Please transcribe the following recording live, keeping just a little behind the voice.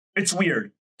it's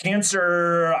weird.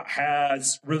 Cancer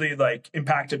has really like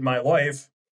impacted my life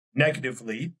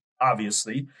negatively,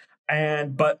 obviously.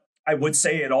 But I would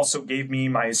say it also gave me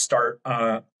my start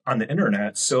on the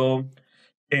internet. So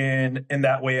in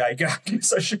that way, I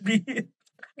guess I should be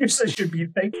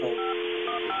thankful.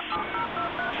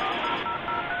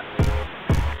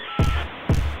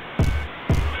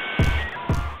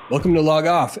 Welcome to Log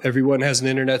Off. Everyone has an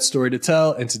internet story to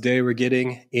tell, and today we're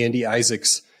getting Andy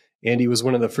Isaacs. Andy was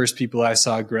one of the first people I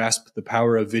saw grasp the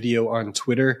power of video on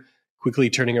Twitter, quickly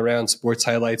turning around sports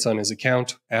highlights on his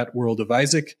account at World of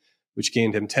Isaac, which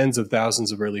gained him tens of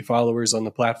thousands of early followers on the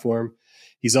platform.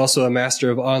 He's also a master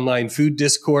of online food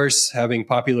discourse, having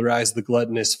popularized the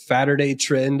gluttonous Faturday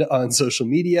trend on social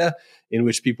media, in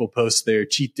which people post their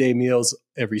cheat day meals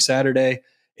every Saturday.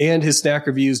 And his snack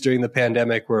reviews during the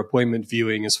pandemic were appointment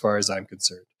viewing as far as I'm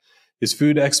concerned. His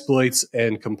food exploits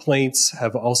and complaints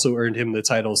have also earned him the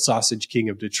title Sausage King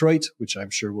of Detroit, which I'm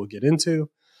sure we'll get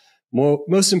into.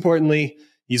 Most importantly,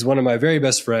 he's one of my very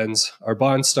best friends. Our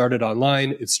bond started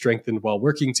online, it strengthened while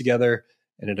working together,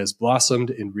 and it has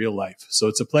blossomed in real life. So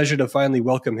it's a pleasure to finally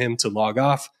welcome him to Log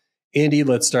Off. Andy,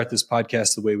 let's start this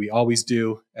podcast the way we always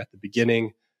do at the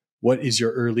beginning. What is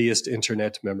your earliest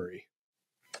internet memory?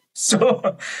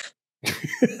 So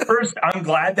first, I'm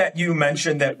glad that you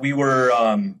mentioned that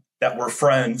we're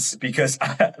friends, because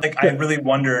I really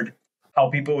wondered how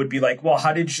people would be like, well,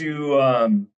 how did you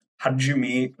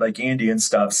meet like Andy and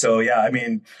stuff? So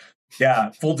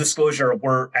yeah, full disclosure,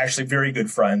 we're actually very good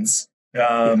friends.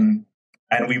 And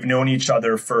we've known each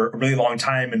other for a really long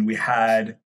time. And we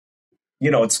had,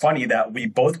 it's funny that we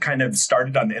both kind of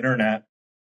started on the internet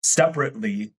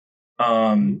separately.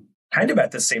 Kind of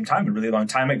at the same time, a really long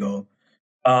time ago.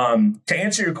 To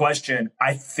answer your question,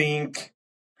 I think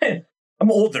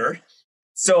I'm older.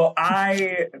 So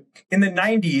in the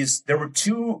 90s, there were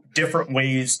two different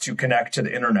ways to connect to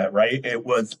the internet, right? It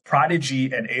was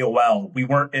Prodigy and AOL. We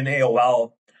weren't in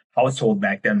AOL household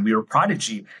back then. We were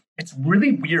Prodigy. It's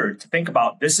really weird to think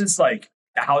about. This is like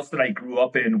the house that I grew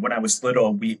up in when I was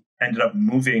little. We ended up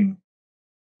moving,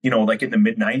 like in the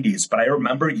mid 90s. But I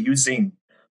remember using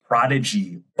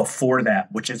Prodigy before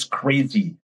that, which is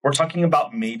crazy. We're talking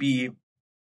about maybe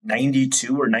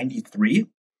 92 or 93.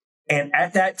 And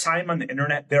at that time on the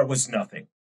internet, there was nothing,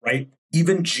 right?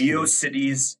 Even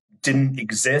GeoCities didn't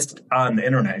exist on the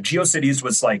internet. GeoCities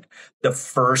was like the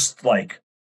first, like,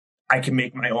 I can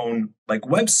make my own like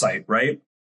website, right?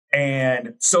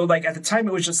 And so like at the time,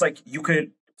 it was just like you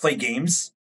could play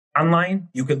games online.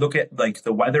 You could look at like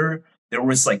the weather. There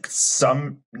was like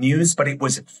some news, but it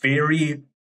was very...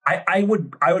 I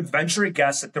would venture a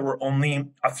guess that there were only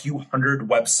a few hundred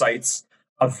websites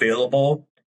available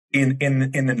in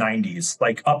the 90s,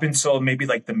 like up until maybe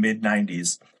like the mid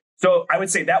 90s. So I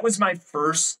would say that was my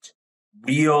first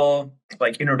real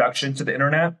like introduction to the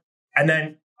internet. And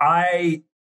then I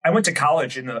went to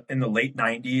college in the late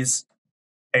 90s,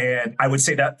 and I would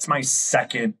say that's my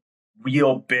second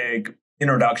real big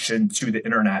introduction to the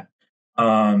internet.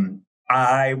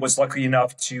 I was lucky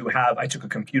enough I took a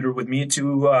computer with me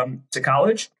to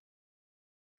college,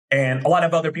 and a lot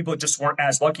of other people just weren't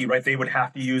as lucky, right? They would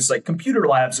have to use like computer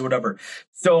labs or whatever.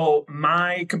 So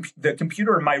the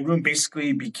computer in my room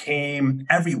basically became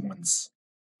everyone's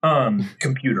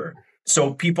computer.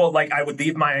 So people, like, I would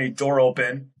leave my door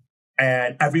open,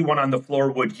 and everyone on the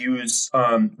floor would use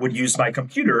my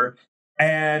computer.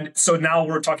 And so now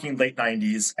we're talking late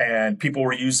 90s, and people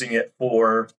were using it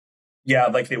for,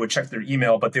 like they would check their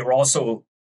email, but they were also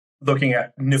looking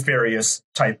at nefarious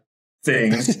type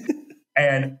things.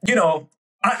 And,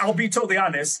 I'll be totally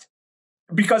honest,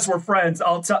 because we're friends,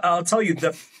 I'll tell you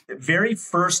the very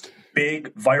first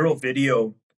big viral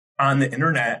video on the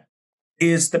internet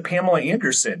is the Pamela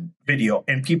Anderson video.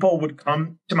 And people would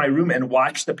come to my room and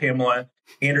watch the Pamela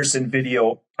Anderson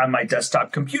video on my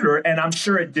desktop computer. And I'm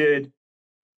sure it did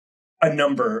a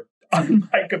number on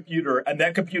my computer. And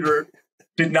that computer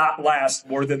did not last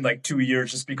more than like 2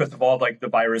 years, just because of all like the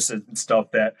viruses and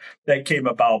stuff that came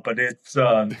about. But it's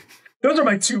those are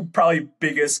my two probably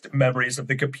biggest memories of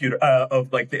the computer,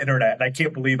 of like the internet. And I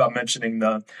can't believe I'm mentioning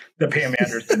the Pam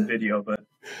Anderson video, but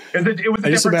it was a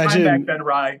different time back then,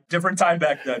 Rye. Different time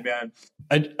back then, man.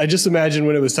 I just imagine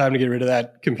when it was time to get rid of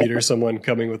that computer, someone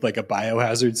coming with like a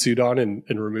biohazard suit on and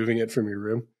removing it from your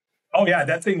room. Oh yeah,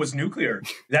 that thing was nuclear.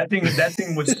 That thing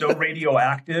was so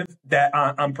radioactive that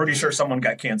I'm pretty sure someone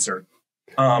got cancer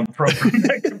from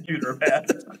that computer, man.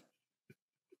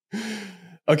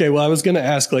 Okay, well, I was going to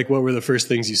ask, like, what were the first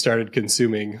things you started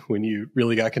consuming when you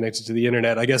really got connected to the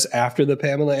internet? I guess after the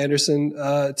Pamela Anderson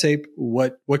tape,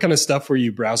 what kind of stuff were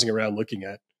you browsing around looking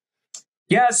at?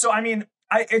 Yeah, so I mean,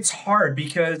 it's hard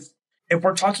because if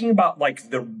we're talking about like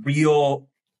the real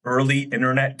early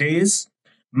internet days,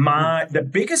 the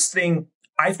biggest thing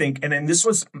I think, and then this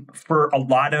was for a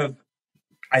lot of,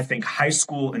 I think, high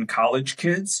school and college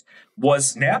kids,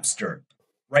 was Napster,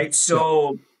 right?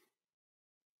 So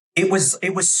it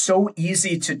was so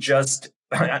easy to just,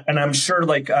 and I'm sure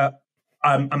like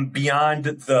I'm beyond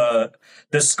the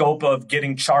scope of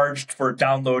getting charged for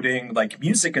downloading like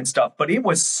music and stuff, but it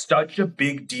was such a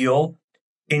big deal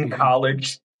in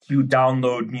college to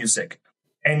download music.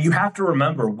 And you have to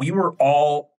remember, we were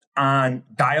all on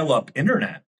dial-up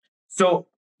internet. So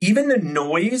even the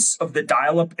noise of the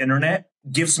dial-up internet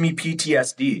gives me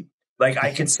PTSD. Like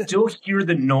I can still hear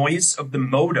the noise of the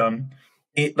modem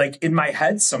like in my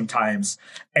head sometimes.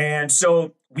 And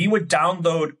so we would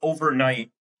download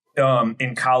overnight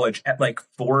in college at like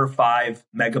 4 or 5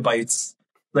 megabytes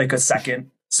like a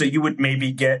second. So you would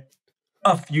maybe get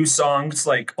a few songs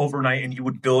like overnight and you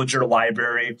would build your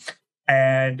library.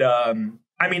 And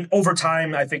I mean, over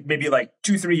time, I think maybe like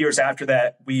 2-3 years after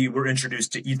that, we were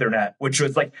introduced to Ethernet, which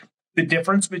was like the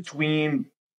difference between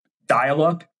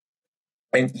dial-up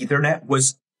and Ethernet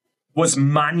was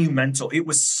monumental. It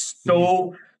was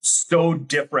so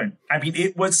different. I mean,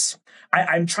 it was,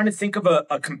 I'm trying to think of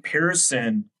a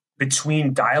comparison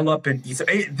between dial-up and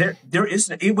Ethernet. There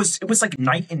isn't, it was like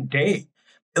night and day.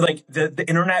 Like the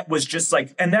internet was just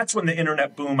like, and that's when the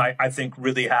internet boom, I think,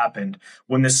 really happened,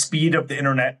 when the speed of the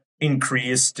internet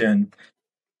increased. And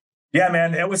yeah,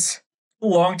 man, it was a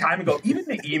long time ago. Even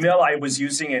the email I was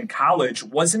using in college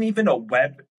wasn't even a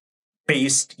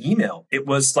web-based email. It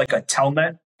was like a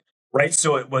telnet, right?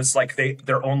 So it was like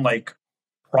their own like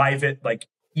private like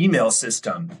email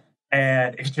system.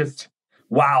 And it's just,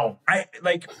 wow. I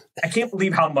can't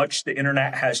believe how much the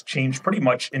internet has changed pretty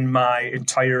much in my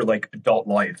entire like adult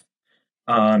life.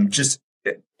 Just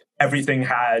everything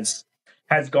has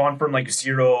gone from like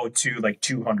 0 to like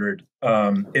 200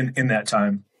 in that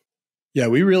time. Yeah,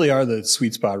 we really are the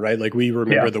sweet spot, right? Like we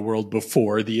remember the world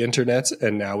before the internet,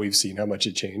 and now we've seen how much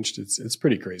it changed. It's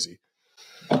pretty crazy.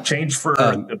 Changed for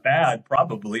the bad,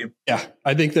 probably. Yeah,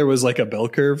 I think there was like a bell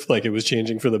curve, like it was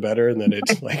changing for the better, and then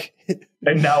it like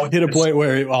and now hit a point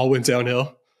where it all went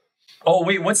downhill. Oh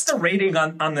wait, what's the rating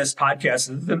on this podcast?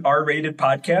 Is it an R-rated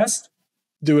podcast?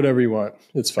 Do whatever you want.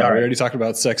 It's fine. All right. We already talked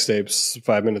about sex tapes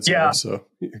 5 minutes ago, so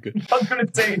you're good. I was gonna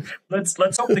say let's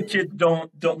hope the kids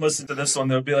don't listen to this one.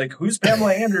 They'll be like, "Who's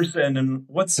Pamela Anderson and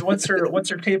what's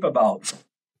her tape about?"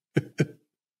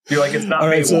 You're like, "It's not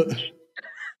me." So,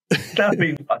 not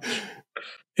being much.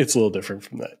 It's a little different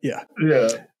from that. Yeah. Yeah.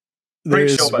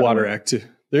 There's water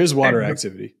activity.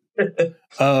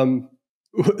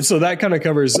 So that kind of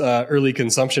covers early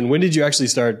consumption. When did you actually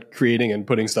start creating and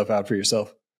putting stuff out for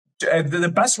yourself?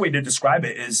 The best way to describe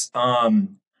it is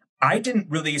I didn't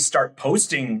really start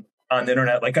posting on the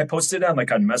internet. Like I posted on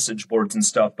message boards and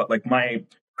stuff, but like my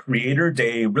creator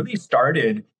day really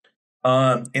started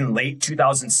in late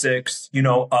 2006.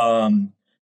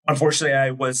 Unfortunately,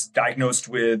 I was diagnosed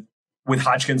with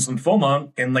Hodgkin's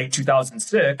lymphoma in late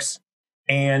 2006.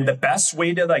 And the best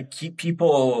way to like keep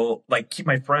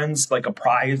my friends like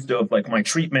apprised of like my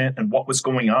treatment and what was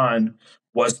going on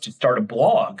was to start a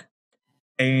blog.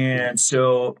 And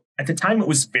so at the time, it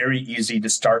was very easy to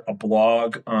start a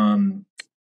blog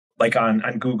like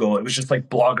on Google. It was just like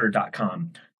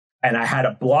blogger.com. And I had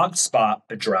a Blogspot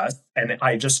address and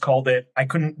I just called it, I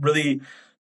couldn't really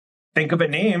think of a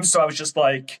name. So I was just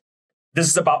like, this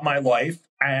is about my life.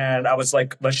 And I was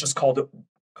like, let's just call it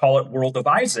World of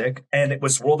Isaac. And it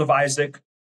was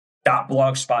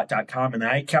worldofisaac.blogspot.com. And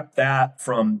I kept that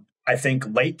from, I think,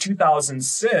 late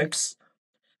 2006.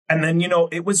 And then,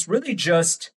 it was really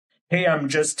just, hey, I'm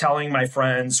just telling my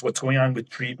friends what's going on with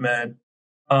treatment,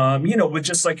 with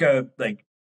just like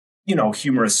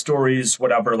humorous stories,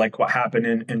 whatever, like what happened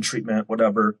in treatment,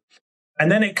 whatever. And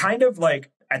then it kind of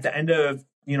like at the end of,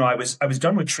 I was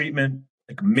done with treatment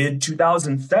like mid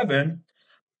 2007.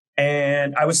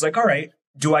 And I was like, all right,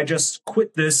 do I just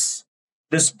quit this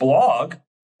blog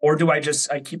or do I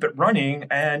keep it running?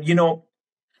 And,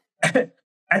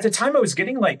 at the time I was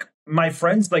getting like my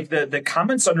friends, like the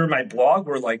comments under my blog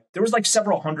were like, there was like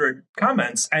several hundred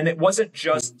comments, and it wasn't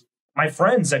just my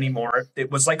friends anymore.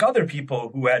 It was like other people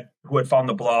who had found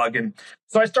the blog. And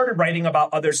so I started writing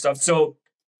about other stuff. So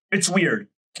it's weird.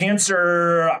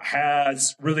 Cancer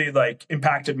has really like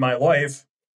impacted my life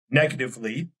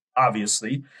negatively,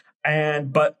 obviously.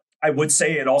 But I would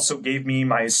say it also gave me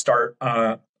my start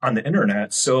on the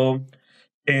internet. So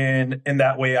in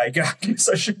that way, I guess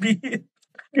I should be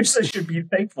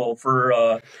thankful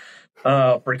for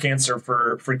cancer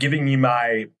for giving me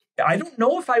my I don't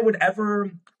know if I would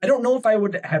ever, I don't know if I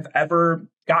would have ever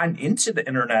gotten into the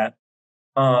internet.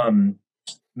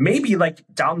 Maybe like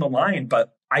down the line,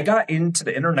 but I got into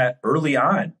the internet early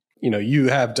on. You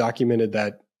have documented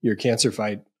that your cancer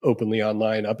fight openly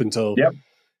online up until, Yep.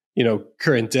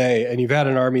 Current day, and you've had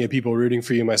an army of people rooting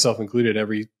for you, myself included,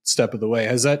 every step of the way.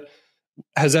 Has that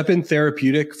been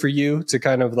therapeutic for you to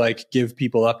kind of like give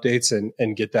people updates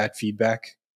and get that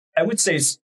feedback? I would say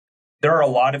there are a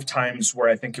lot of times where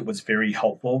I think it was very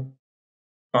helpful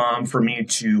for me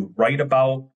to write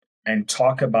about and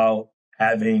talk about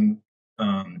having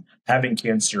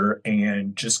cancer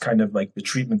and just kind of like the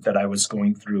treatment that I was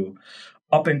going through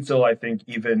up until I think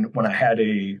even when I had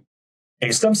a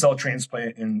stem cell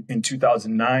transplant in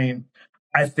 2009.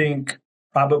 I think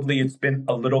probably it's been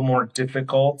a little more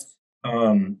difficult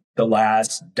the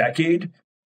last decade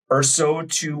or so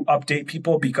to update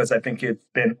people because I think it's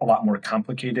been a lot more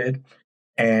complicated.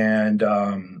 And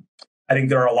I think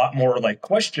there are a lot more like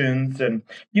questions. And,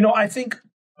 I think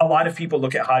a lot of people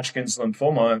look at Hodgkin's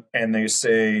lymphoma and they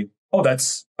say, oh,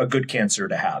 that's a good cancer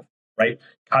to have, right?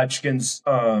 Hodgkin's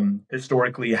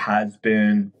historically has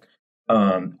been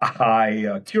a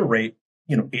high cure rate,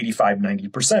 85,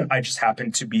 90%. I just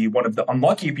happen to be one of the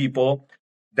unlucky people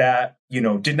that,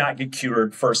 did not get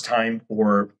cured first time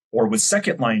or with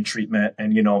second line treatment.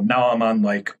 And, now I'm on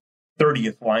like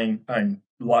 30th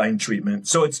line treatment.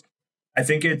 So I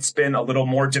think it's been a little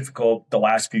more difficult the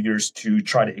last few years to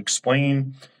try to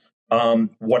explain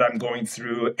what I'm going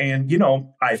through. And,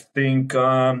 I think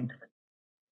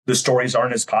the stories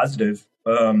aren't as positive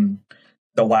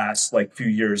the last like few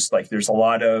years. Like there's a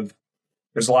lot of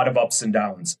ups and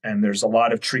downs, and there's a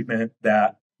lot of treatment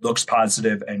that looks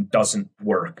positive and doesn't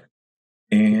work.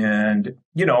 And,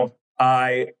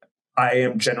 I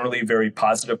am generally a very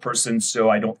positive person. So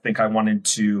I don't think I wanted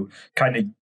to kind of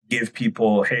give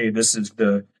people, hey, this is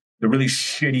the really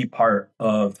shitty part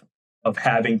of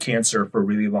having cancer for a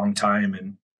really long time.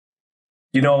 And,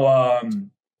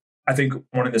 I think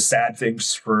one of the sad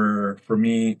things for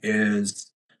me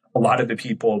is a lot of the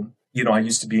people, I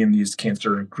used to be in these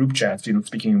cancer group chats,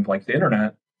 speaking of like the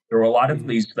internet, there were a lot of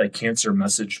these like cancer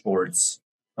message boards,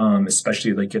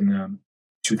 especially like in the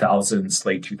 2000s,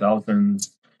 late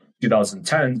 2000s,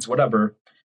 2010s, whatever.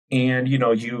 And,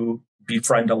 you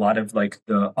befriend a lot of like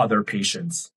the other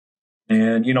patients.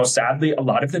 And, sadly, a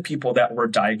lot of the people that were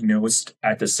diagnosed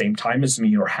at the same time as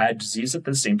me or had disease at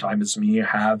the same time as me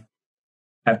have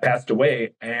passed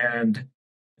away. And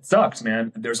it sucks,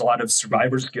 man. There's a lot of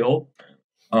survivor's guilt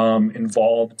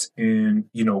involved in,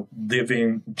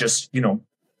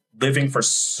 living for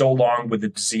so long with the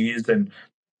disease. And,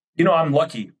 I'm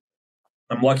lucky.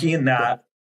 I'm lucky in that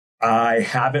I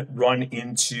haven't run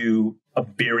into a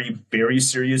very, very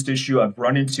serious issue. I've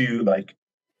run into like,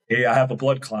 hey, I have a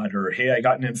blood clot, or hey, I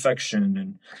got an infection.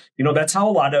 And, that's how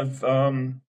a lot of,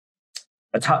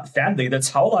 sadly, that's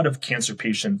how a lot of cancer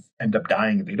patients end up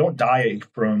dying. They don't die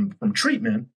from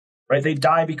treatment, right? They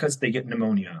die because they get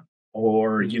pneumonia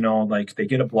or, like they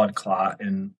get a blood clot,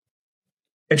 and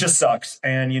it just sucks.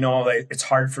 And, it's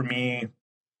hard for me.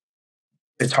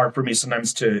 It's hard for me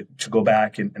sometimes to go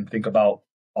back and think about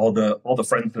all the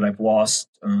friends that I've lost,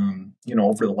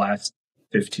 over the last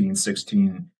 15,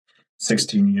 16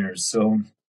 years. So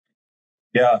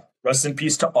yeah, rest in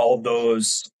peace to all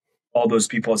those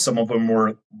people. Some of them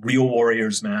were real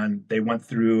warriors, man. They went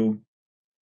through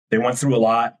a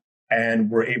lot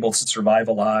and were able to survive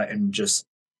a lot, and just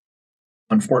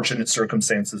unfortunate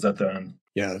circumstances at the end.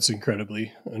 Yeah, that's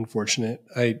incredibly unfortunate.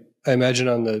 I imagine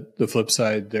on the flip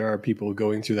side, there are people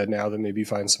going through that now that maybe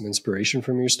find some inspiration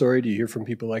from your story. Do you hear from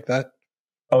people like that?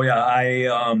 Oh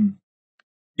yeah.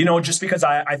 Just because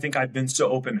I think I've been so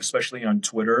open, especially on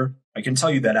Twitter, I can tell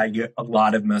you that I get a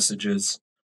lot of messages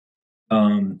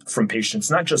from patients,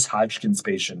 not just Hodgkin's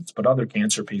patients, but other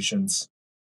cancer patients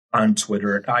on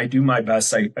Twitter. I do my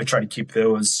best. I try to keep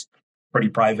those pretty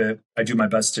private. I do my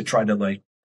best to try to like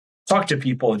talk to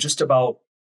people just about,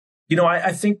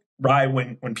 I think, Rye,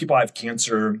 when people have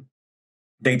cancer,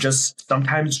 they just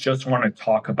sometimes just want to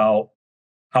talk about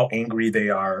how angry they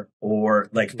are, or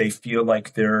like they feel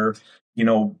like they're,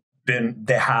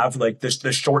 they have like this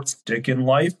short stick in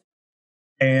life,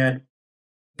 and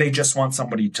they just want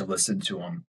somebody to listen to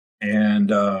them.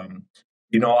 And,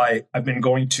 I've been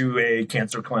going to a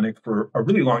cancer clinic for a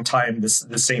really long time, the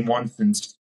same one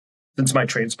since my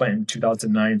transplant in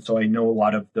 2009. So I know a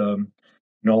lot of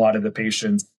the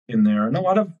patients in there, and a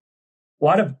lot of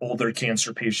older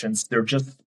cancer patients. They're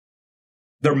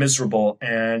miserable,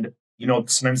 and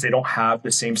sometimes they don't have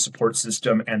the same support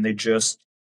system, and they just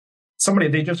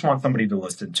want somebody to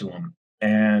listen to them.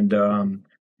 And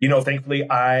Thankfully,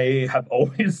 I have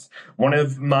always, one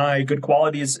of my good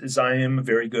qualities is I am a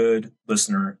very good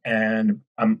listener, and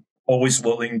I'm always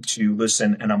willing to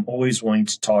listen, and I'm always willing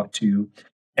to talk to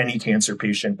any cancer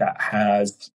patient that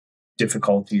has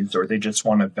difficulties or they just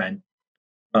want to vent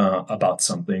about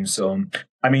something. So,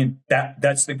 I mean,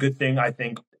 that's the good thing, I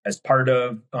think, as part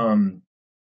of,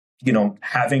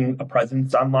 having a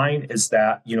presence online is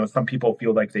that, some people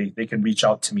feel like they can reach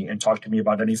out to me and talk to me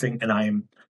about anything. And I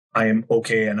am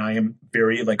okay. And I am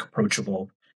very like approachable,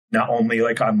 not only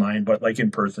like online, but like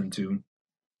in person too.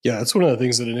 Yeah, that's one of the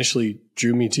things that initially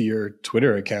drew me to your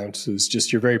Twitter account is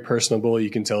just you're very personable.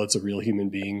 You can tell it's a real human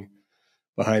being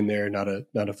behind there, not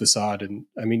a facade. And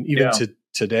I mean, even to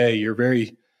today, you're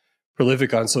very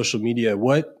prolific on social media.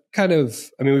 What kind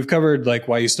of, I mean, we've covered like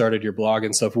why you started your blog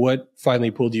and stuff. What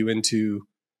finally pulled you into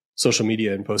social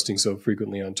media and posting so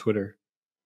frequently on Twitter?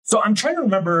 So I'm trying to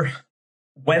remember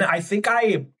when I think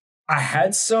I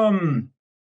had some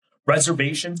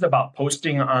reservations about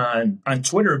posting on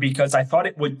Twitter because I thought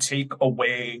it would take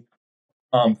away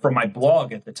from my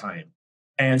blog at the time.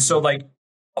 And so like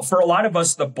for a lot of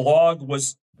us, the blog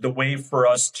was the way for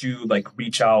us to like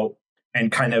reach out and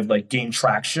kind of like gain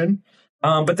traction.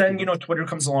 But then, Twitter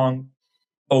comes along,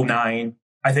 '09.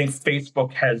 I think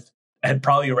Facebook had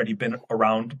probably already been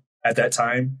around at that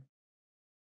time.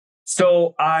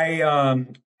 So I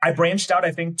branched out,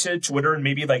 I think, to Twitter in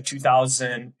maybe like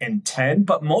 2010,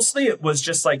 but mostly it was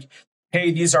just like,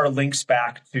 hey, these are links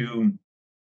back to,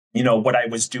 what I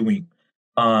was doing.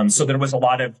 So there was a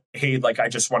lot of, hey, like I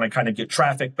just want to kind of get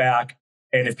traffic back.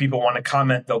 And if people want to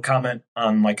comment, they'll comment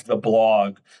on like the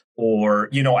blog or,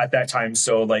 at that time.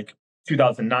 So like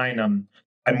 2009,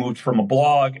 I moved from a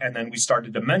blog and then we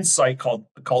started a men's site called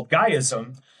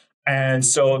Guyism. And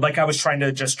so like I was trying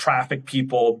to just traffic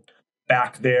people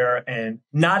back there and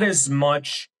not as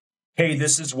much, hey,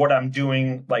 this is what I'm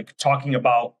doing, like talking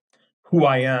about who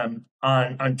I am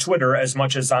on Twitter as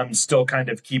much as I'm still kind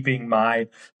of keeping my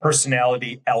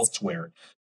personality elsewhere.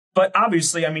 But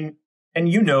obviously, I mean, and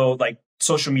like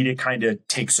social media kind of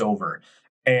takes over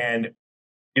and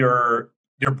your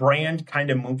brand kind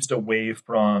of moves away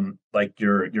from like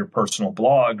your personal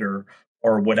blog or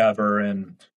whatever.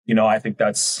 And, I think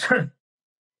that's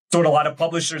so what a lot of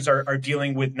publishers are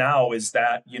dealing with now is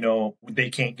that, they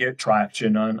can't get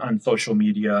traction on social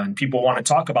media and people want to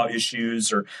talk about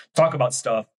issues or talk about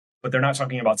stuff, but they're not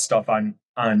talking about stuff on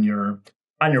your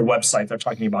website. They're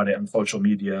talking about it on social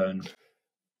media. And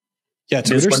yeah,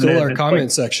 Twitter still are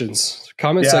comment sections.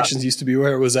 Comment sections used to be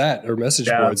where it was at, or message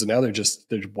boards, and now they're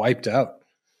wiped out.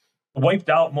 Wiped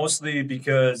out mostly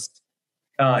because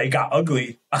it got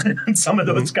ugly on some of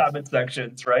those comment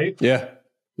sections, right? Yeah.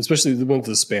 Especially the ones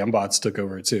the spam bots took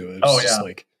over too. Oh yeah,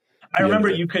 like I remember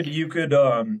you could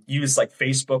use like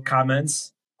Facebook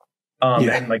comments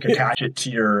and like attach it to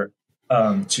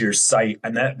your site,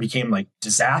 and that became like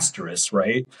disastrous,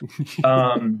 right?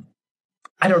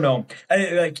 I don't know.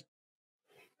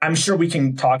 I'm sure we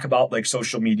can talk about like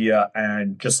social media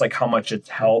and just like how much it's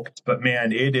helped, but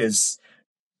man, it is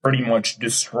pretty much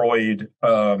destroyed.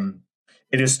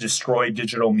 It has destroyed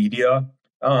digital media.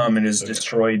 It has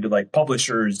destroyed like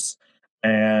publishers.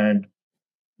 And,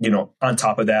 on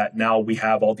top of that, now we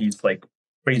have all these like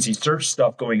crazy search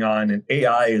stuff going on, and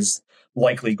AI is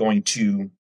likely going to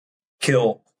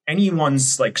kill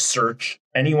anyone's like search,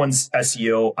 anyone's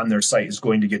SEO on their site is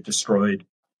going to get destroyed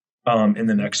in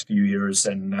the next few years.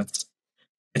 And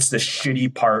it's the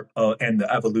shitty part and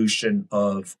the evolution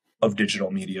of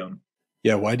digital media.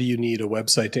 Yeah. Why do you need a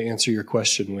website to answer your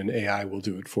question when AI will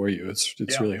do it for you?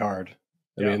 It's really hard.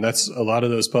 I mean, that's a lot of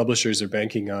those publishers are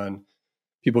banking on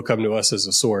people come to us as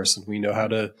a source and we know how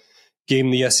to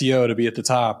game the SEO to be at the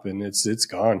top, and it's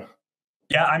gone.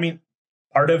 Yeah. I mean,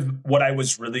 part of what I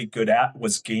was really good at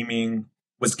was gaming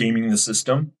the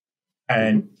system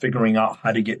and figuring out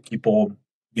how to get people,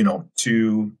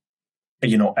 to,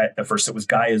 at first it was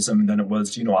Guyism, and then it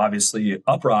was, obviously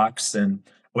Uprocks, and I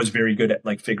was very good at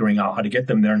like figuring out how to get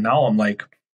them there. Now I'm like,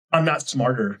 I'm not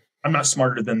smarter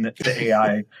than the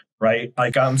AI. Right?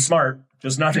 Like I'm smart,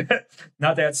 just not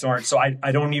that smart. So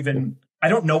I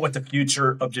don't know what the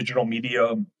future of digital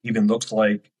media even looks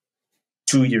like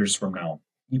 2 years from now,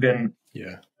 even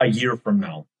a year from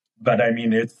now. But I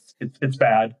mean, it's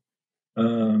bad.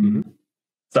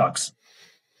 Sucks.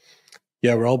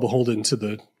 Yeah, we're all beholden to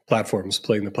the platforms,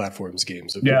 playing the platforms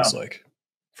games. It feels like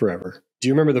forever. Do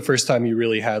you remember the first time you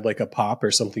really had like a pop or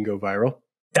something go viral?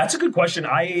 That's a good question.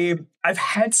 I've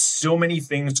had so many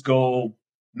things go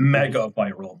mega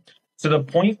viral to the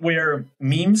point where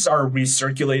memes are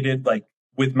recirculated like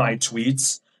with my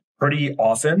tweets pretty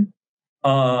often.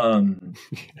 Um,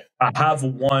 I have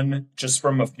one just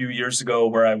from a few years ago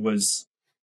where I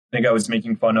think I was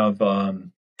making fun of,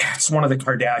 it's one of the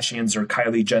Kardashians or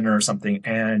Kylie Jenner or something.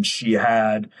 And she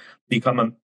had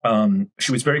become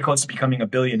she was very close to becoming a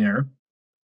billionaire.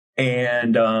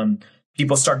 And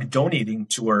people started donating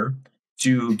to her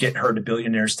to get her to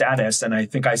billionaire status. And I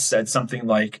think I said something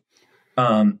like,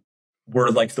 um, we're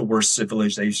like the worst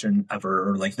civilization ever,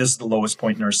 or like this is the lowest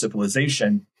point in our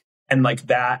civilization. And like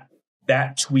that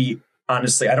tweet,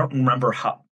 honestly, I don't remember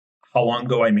how long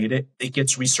ago I made it. It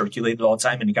gets recirculated all the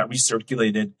time, and it got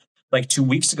recirculated like 2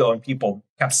 weeks ago, and people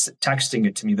kept texting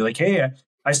it to me. They're like, "Hey,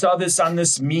 I saw this on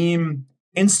this meme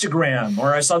Instagram,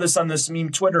 or I saw this on this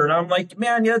meme Twitter," and I'm like,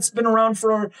 "Man, yeah, it's been around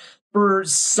for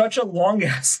such a long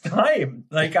ass time.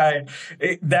 Like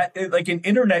like in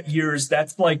internet years,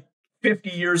 that's like 50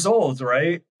 years old,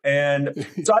 right?" And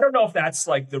so I don't know if that's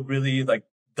like the really like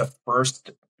the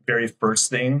very first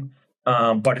thing,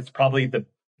 but it's probably the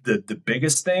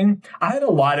biggest thing. I had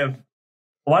a lot of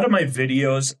my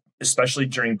videos, especially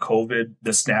during COVID,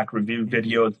 the snack review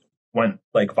videos went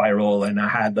like viral, and I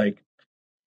had like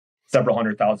several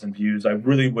 100,000 views. I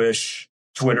really wish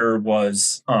Twitter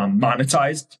was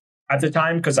monetized at the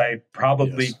time, because I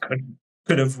probably Yes.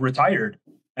 could have retired,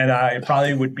 and I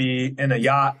probably would be in a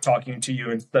yacht talking to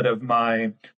you instead of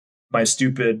my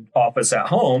stupid office at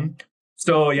home.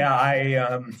 So yeah,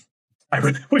 I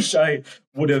really wish I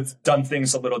would have done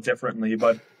things a little differently,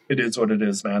 but it is what it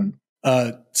is, man.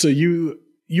 So you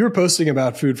were posting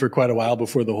about food for quite a while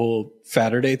before the whole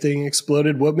Faturday thing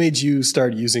exploded. What made you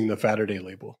start using the Faturday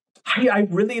label? I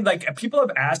really like, people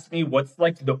have asked me what's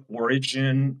like the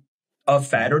origin of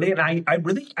Faturday, and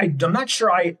I'm not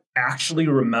sure I actually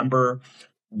remember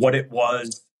what it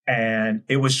was. And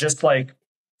it was just like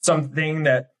something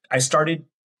that I started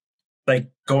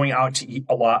like going out to eat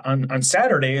a lot on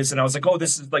Saturdays. And I was like, oh,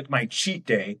 this is like my cheat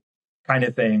day kind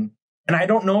of thing. And I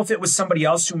don't know if it was somebody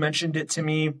else who mentioned it to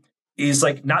me, is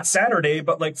like not Saturday,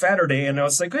 but like Faturday. And I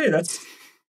was like, hey,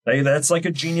 that's like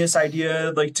a genius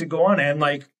idea, like to go on. And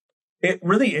like, it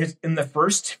really is, in the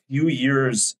first few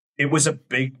years, it was a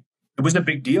big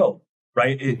deal,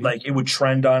 right? It like, it would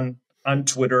trend on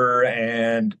Twitter.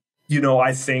 And,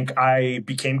 I think I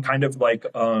became kind of like,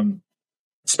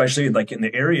 especially like in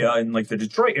the area, in like the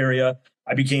Detroit area,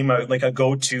 I became like a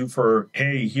go-to for,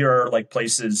 hey, here are like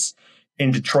places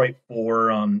in Detroit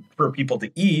for people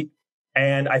to eat.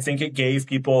 And I think it gave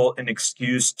people an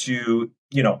excuse to,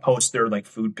 post their like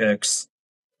food pics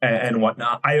and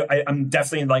whatnot. I'm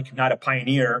definitely like not a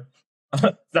pioneer.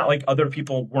 It's not like other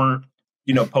people weren't,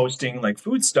 posting like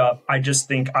food stuff. I just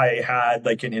think I had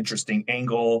like an interesting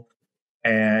angle,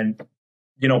 and,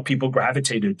 people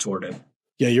gravitated toward it.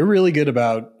 Yeah, you're really good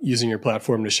about using your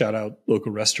platform to shout out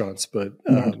local restaurants, but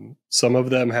some of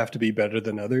them have to be better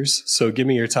than others. So give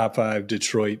me your top 5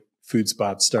 Detroit food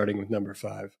spots, starting with number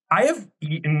 5. I have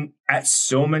eaten at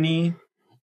so many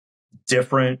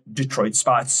different Detroit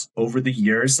spots over the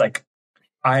years. Like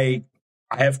I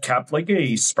have kept like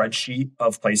a spreadsheet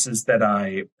of places that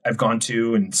I've gone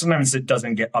to, and sometimes it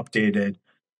doesn't get updated.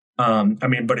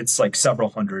 But it's like several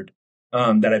hundred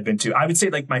that I've been to. I would say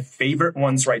like my favorite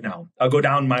ones right now, I'll go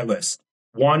down my list.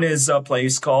 One is a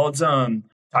place called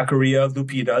Taqueria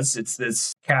Lupita's. It's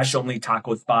this cash only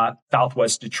taco spot,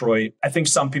 Southwest Detroit. I think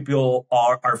some people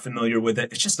are familiar with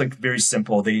it. It's just like very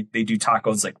simple. They do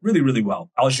tacos like really, really well.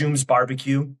 Aljum's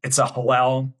Barbecue. It's a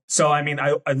halal. So,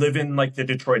 I live in like the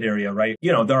Detroit area, right?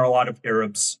 There are a lot of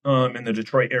Arabs in the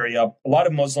Detroit area, a lot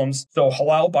of Muslims. So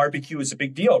halal barbecue is a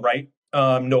big deal, right?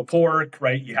 No pork,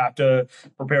 right? You have to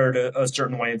prepare it a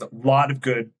certain way. A lot of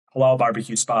good halal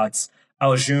barbecue spots.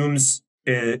 Aljum's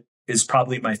is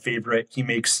probably my favorite. He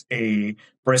makes a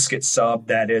brisket sub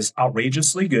that is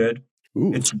outrageously good.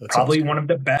 Ooh, it's probably one of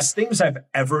the best things I've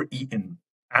ever eaten.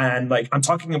 And like, I'm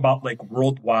talking about like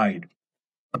worldwide.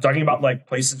 I'm talking about like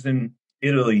places in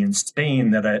Italy and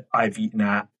Spain that I've eaten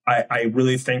at. I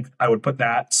really think I would put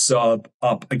that sub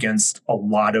up against a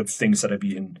lot of things that I've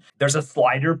eaten. There's a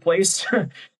slider place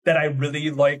that I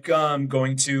really like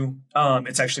going to.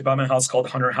 It's actually by my house,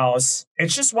 called Hunter House.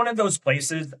 It's just one of those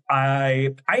places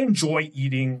I enjoy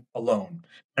eating alone.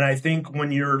 And I think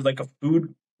when you're like a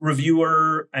food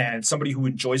reviewer and somebody who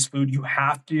enjoys food, you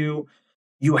have to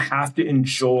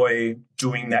enjoy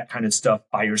doing that kind of stuff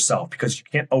by yourself, because you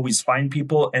can't always find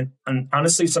people. And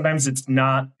honestly, sometimes it's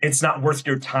not worth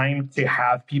your time to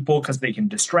have people, because they can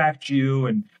distract you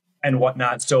and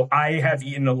whatnot. So I have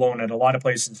eaten alone at a lot of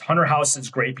places. Hunter House is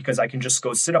great because I can just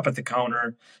go sit up at the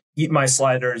counter, eat my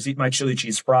sliders, eat my chili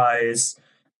cheese fries.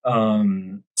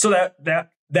 So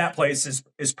that place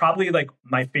is probably like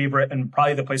my favorite, and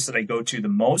probably the place that I go to the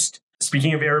most.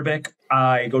 Speaking of Arabic,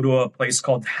 I go to a place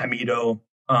called Hamido.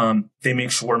 They make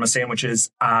shawarma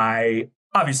sandwiches. I'm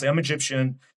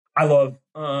Egyptian. I love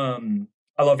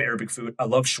Arabic food. I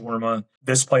love shawarma.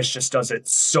 This place just does it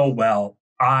so well.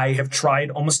 I have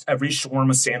tried almost every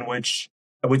shawarma sandwich,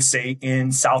 I would say,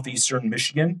 in southeastern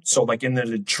Michigan, so like in the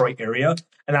Detroit area,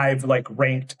 and I've like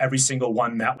ranked every single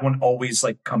one. That one always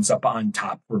like comes up on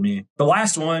top for me. The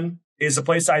last one is a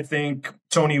place I think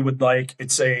Tony would like.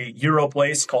 It's a Euro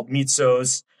place called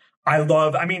Mitso's.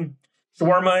 Shawarma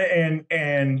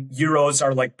and gyros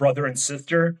are like brother and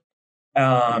sister.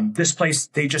 This place,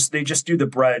 they just do the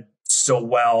bread so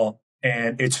well,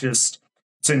 and it's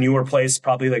a newer place,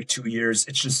 probably like 2 years.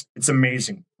 It's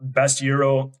amazing. Best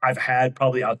gyro I've had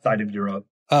probably outside of Europe.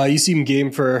 You seem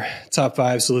game for top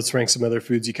 5, so let's rank some other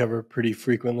foods you cover pretty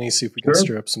frequently, see if we can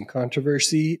stir up some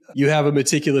controversy. You have a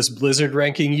meticulous Blizzard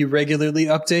ranking you regularly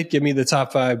update. Give me the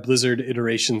top 5 Blizzard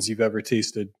iterations you've ever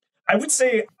tasted. I would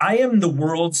say I am the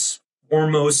world's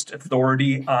foremost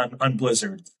authority on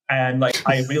Blizzard. And like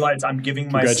I realize I'm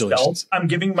giving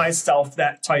myself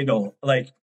that title.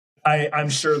 Like I'm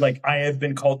sure like I have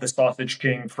been called the Sausage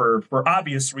King for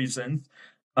obvious reasons.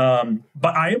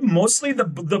 But I am mostly the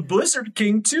Blizzard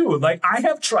King too. Like I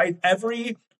have tried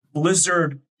every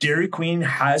Blizzard Dairy Queen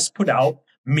has put out,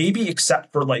 maybe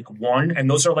except for like one, and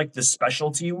those are like the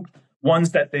specialty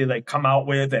ones that they like come out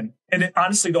with. And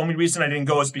honestly, the only reason I didn't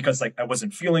go is because like I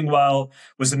wasn't feeling well,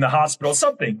 was in the hospital,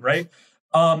 something, right?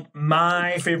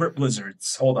 My favorite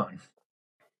Blizzards. Hold on.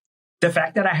 The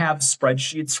fact that I have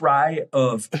spreadsheets, Rye,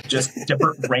 of just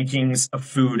different rankings of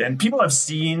food, and people have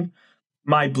seen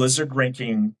my Blizzard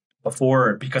ranking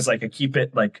before because like I keep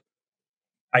it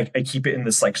in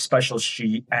this like special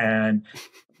sheet, and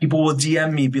people will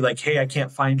DM me, be like, "Hey, I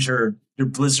can't find your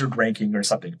Blizzard ranking or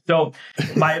something." So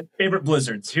my favorite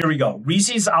Blizzards. Here we go.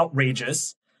 Reese's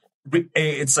Outrageous.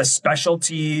 It's a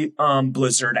specialty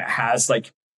Blizzard. It has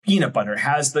like peanut butter. It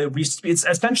has the Reese's. It's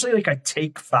essentially like a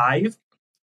Take 5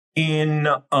 in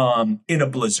a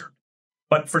Blizzard,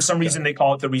 but for some reason they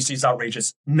call it the Reese's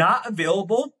Outrageous. Not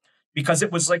available because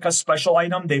it was like a special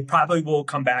item. They probably will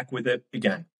come back with it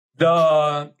again.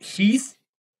 The Heath,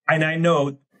 and I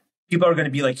know people are going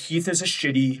to be like, Heath is a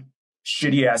shitty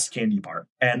ass candy bar,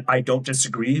 and I don't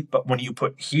disagree. But when you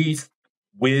put Heath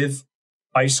with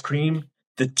ice cream,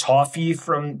 the toffee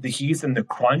from the Heath and the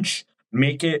crunch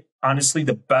make it honestly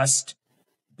the best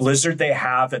Blizzard they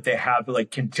have like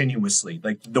continuously,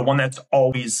 like the one that's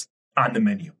always on the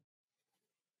menu.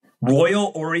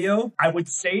 Royal Oreo, I would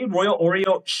say Royal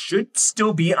Oreo should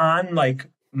still be on like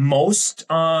most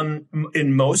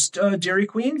in most Dairy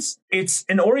Queens. It's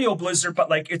an Oreo Blizzard, but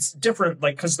like it's different,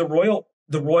 like because the Royal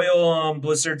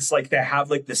Blizzards, like they have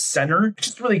like the center, which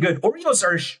is really good. Oreos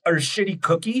are a shitty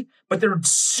cookie, but they're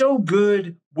so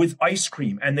good with ice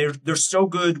cream, and they're so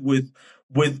good with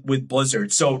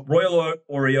Blizzard. So Royal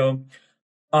Oreo,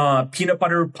 peanut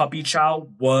butter puppy chow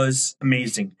was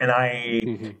amazing,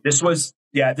 and this was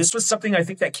something I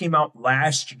think that came out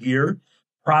last year.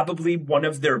 Probably one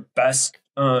of their best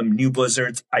new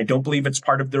Blizzards. I don't believe it's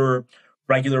part of their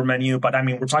regular menu, but I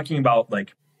mean, we're talking about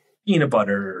like peanut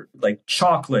butter, like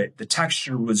chocolate. The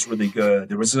texture was really good.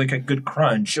 There was like a good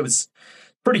crunch. It was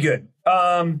pretty good.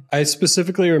 I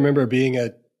specifically remember being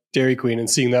at Dairy Queen and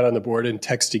seeing that on the board and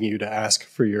texting you to ask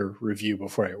for your review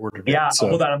before I ordered it. Yeah, so,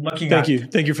 hold on. I'm looking. Thank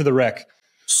you for the rec.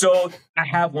 So I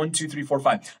have 1, 2, 3, 4,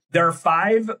 5. There are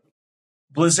 5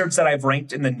 Blizzards that I've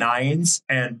ranked in the 9s,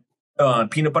 and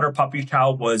peanut butter puppy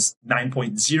chow was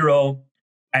 9.0,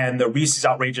 and the Reese's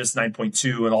Outrageous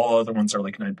 9.2, and all other ones are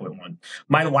like 9.1.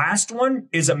 My last one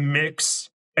is a mix,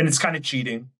 and it's kind of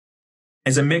cheating,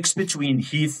 is a mix between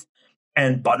Heath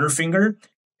and Butterfinger.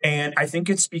 And I think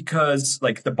it's because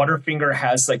like the Butterfinger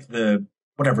has like the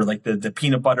whatever, like the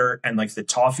peanut butter and like the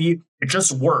toffee. It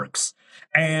just works.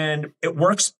 And it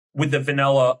works with the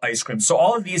vanilla ice cream. So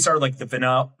all of these are like the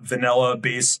vanilla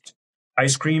based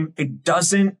ice cream. It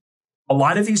doesn't, a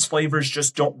lot of these flavors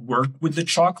just don't work with the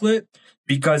chocolate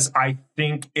because I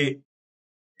think it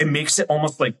makes it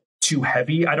almost like too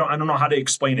heavy. I don't know how to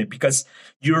explain it, because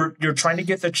you're trying to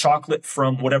get the chocolate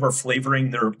from whatever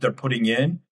flavoring they're putting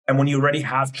in. And when you already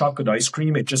have chocolate ice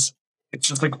cream, it's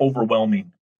just like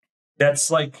overwhelming. That's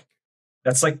like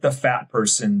the fat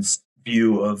person's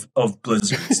view of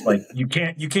Blizzards. Like you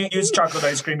can't use chocolate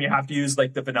ice cream. You have to use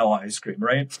like the vanilla ice cream,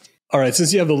 right? All right.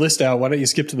 Since you have the list out, why don't you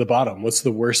skip to the bottom? What's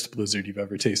the worst Blizzard you've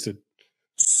ever tasted?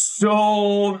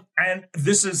 So, and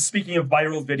this is speaking of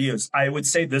viral videos, I would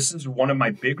say this is one of my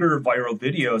bigger viral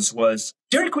videos. Was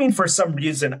Dairy Queen, for some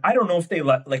reason, I don't know if they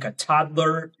let like a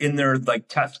toddler in their like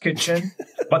test kitchen,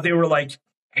 but they were like,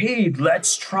 hey,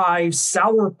 let's try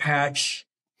Sour Patch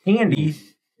candy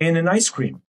in an ice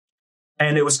cream.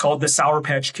 And it was called the Sour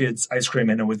Patch Kids ice cream.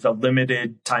 And it was a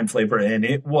limited time flavor. And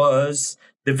the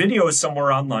video is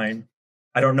somewhere online.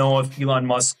 I don't know if Elon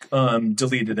Musk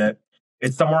deleted it.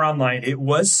 It's somewhere online. It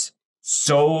was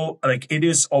so like, it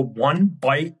is a one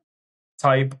bite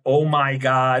type, oh my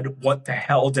God, what the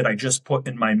hell did I just put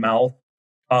in my mouth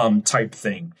type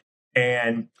thing.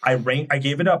 And I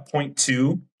gave it a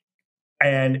 0.2,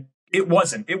 and it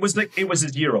was a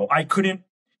 0. I couldn't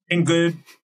in good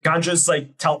conscience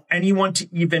like tell anyone to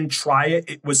even try it.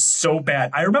 It was so bad.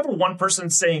 I remember one person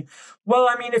saying, well,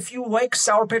 I mean, if you like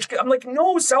Sour Patch Kids, I'm like,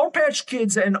 no, Sour Patch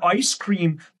Kids and ice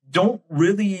cream don't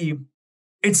really,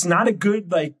 it's not a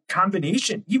good like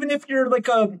combination. Even if you're a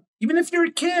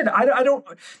kid,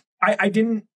 I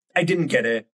didn't get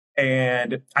it.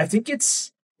 And I think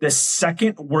it's the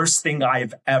second worst thing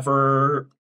I've ever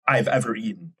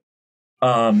eaten.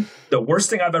 The worst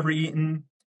thing I've ever eaten,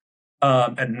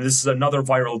 and this is another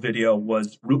viral video,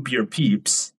 was root beer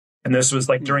Peeps. And this was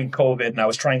like during COVID, and I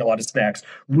was trying a lot of snacks.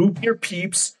 Root beer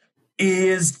Peeps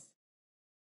is,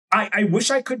 I wish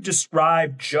I could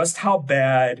describe just how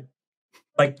bad,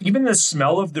 like even the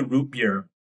smell of the root beer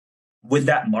with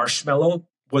that marshmallow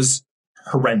was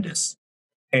horrendous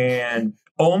and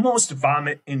almost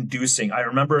vomit inducing. I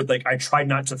remember like I tried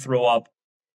not to throw up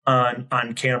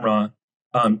on camera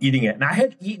eating it. And I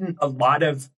had eaten a lot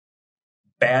of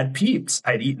bad Peeps.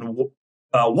 I had eaten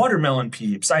watermelon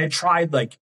Peeps. I had tried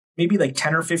like maybe like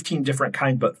 10 or 15 different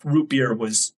kinds, but root beer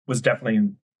was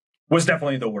definitely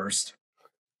the worst.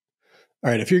 All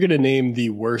right. If you're going to name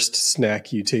the worst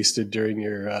snack you tasted during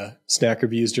your snack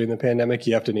reviews during the pandemic,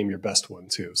 you have to name your best one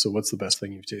too. So what's the best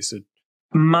thing you've tasted?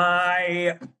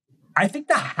 I think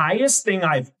the highest thing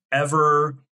I've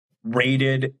ever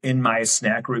rated in my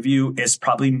snack review is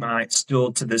probably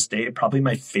still to this day, probably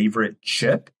my favorite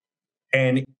chip.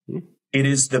 And it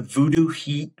is the Voodoo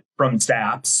Heat from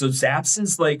Zapp's. So Zapp's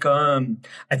is like, I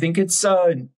think it's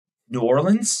a New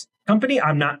Orleans company.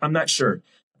 I'm not sure.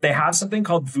 They have something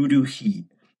called Voodoo Heat,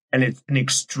 and it's an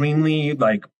extremely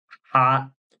like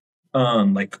hot,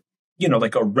 like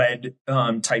a red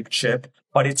type chip,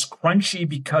 but it's crunchy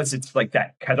because it's like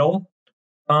that kettle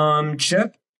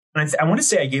chip. And I want to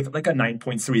say I gave it like a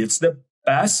 9.3. It's the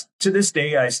best to this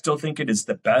day. I still think it is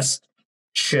the best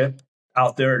chip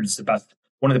out there. It's the best,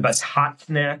 one of the best hot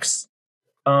snacks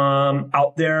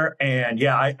out there. And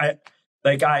yeah,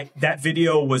 that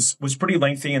video was pretty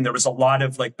lengthy, and there was a lot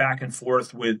of like back and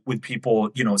forth with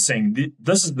people, saying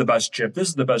this is the best chip. This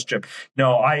is the best chip.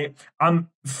 No, I'm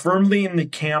firmly in the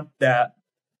camp that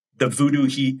the Voodoo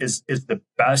Heat is the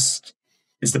best,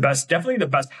 definitely the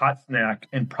best hot snack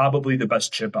and probably the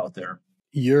best chip out there.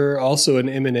 You're also an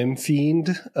M&M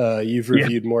fiend. You've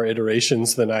reviewed more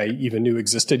iterations than I even knew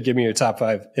existed. Give me your top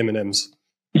 5 M&Ms.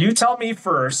 You tell me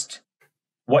first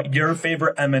what your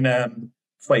favorite M&M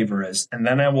flavor is, and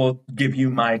then I will give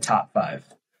you my top 5.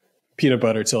 Peanut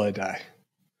butter till I die.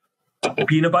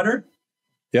 Peanut butter?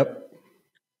 Yep.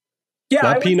 Yeah,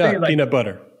 not peanut, peanut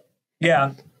butter.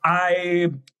 Yeah,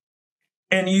 and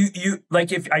you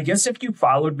like, if you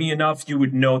followed me enough, you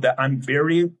would know that I'm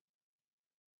very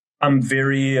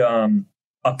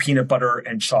a peanut butter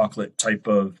and chocolate type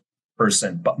of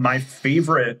person. But my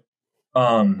favorite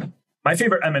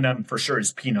M&M for sure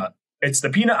is peanut. It's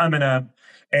the peanut M&M,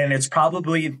 and it's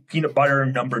probably peanut butter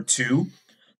number 2.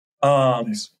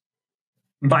 Nice.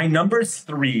 My number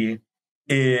 3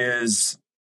 is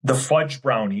the fudge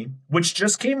brownie, which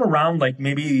just came around like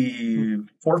maybe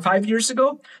 4 or 5 years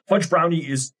ago. Fudge brownie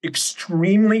is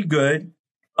extremely good,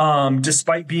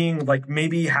 despite being like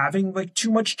maybe having like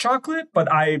too much chocolate,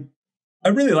 but I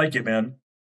really like it, man.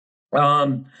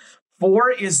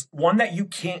 4 is one that you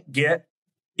can't get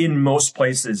in most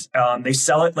places. They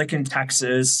sell it like in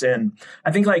Texas and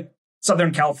I think like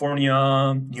Southern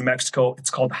California, New Mexico.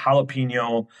 It's called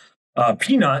jalapeno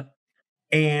peanut.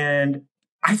 And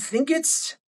I think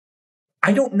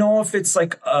I don't know if it's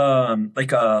like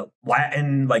a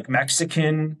Latin, like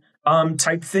Mexican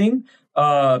type thing.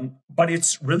 But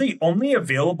it's really only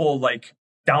available like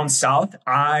down south.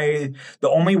 The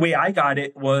only way I got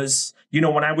it was,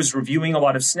 when I was reviewing a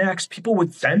lot of snacks, people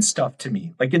would send stuff to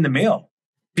me like in the mail.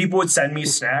 People would send me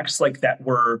snacks like that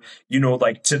were,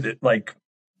 like to the, like,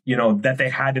 that they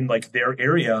had in like their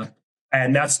area.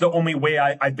 And that's the only way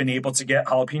I've been able to get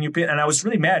jalapeno peanut. And I was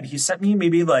really mad. He sent me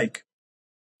maybe like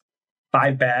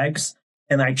 5 bags,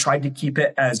 and I tried to keep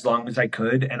it as long as I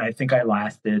could. And I think I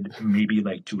lasted maybe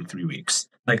like 2 or 3 weeks,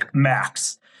 like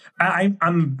max. I'm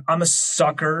a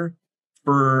sucker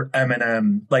for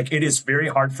M&M. Like, it is very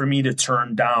hard for me to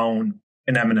turn down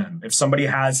an M&M. If somebody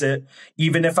has it,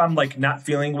 even if I'm like not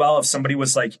feeling well, if somebody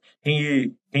was like,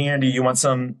 hey Andy, you want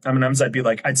some M&Ms? I'd be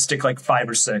like, I'd stick like 5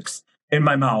 or 6 in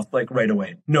my mouth, like right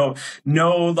away. No,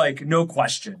 no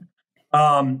question.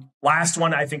 Last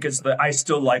one I think is I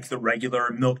still like the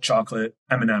regular milk chocolate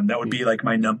M&M. That would be like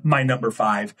my number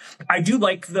 5. I do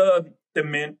like the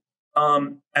mint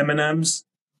M&Ms,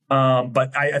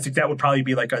 but I think that would probably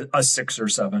be like a 6 or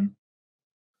 7.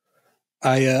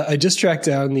 I just tracked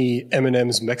down the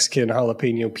M&M's Mexican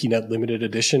Jalapeno Peanut Limited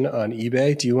Edition on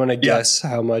eBay. Do you want to guess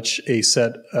how much a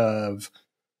set of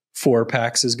 4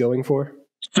 packs is going for?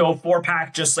 So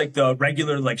 4-pack, just like the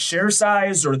regular like share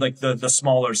size, or like the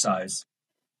smaller size?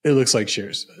 It looks like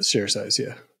share size,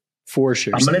 yeah. 4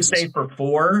 share I'm going to say for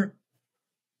 4,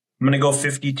 I'm going to go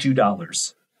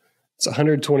 $52. It's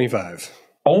 $125.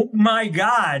 Oh my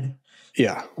God.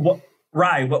 Yeah.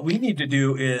 What we need to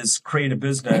do is create a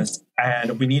business,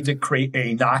 and we need to create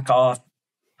a knockoff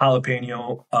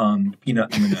jalapeno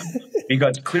peanut M&M,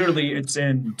 because clearly it's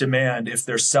in demand if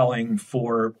they're selling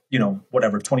for,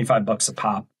 whatever, $25 a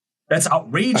pop. That's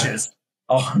outrageous.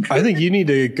 I think you need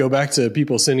to go back to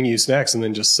people sending you snacks and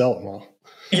then just sell them all.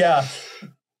 Yeah.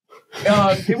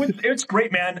 It was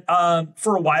great, man.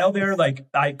 For a while there, like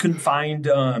I couldn't find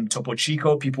Topo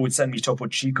Chico. People would send me Topo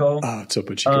Chico.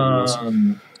 Topo Chico.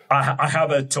 I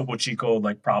have a Topo Chico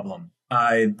like problem.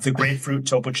 The grapefruit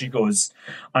Topo Chico is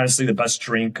honestly the best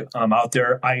drink out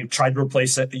there. I tried to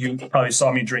replace it. You probably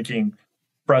saw me drinking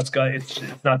Fresca. It's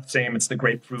not the same. It's the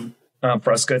grapefruit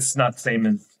Fresca. It's not the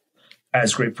same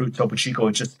as grapefruit Topo Chico.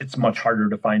 It's much harder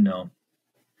to find now.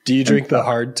 Do you drink the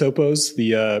hard topos,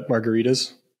 the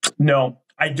margaritas? No,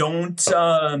 I don't.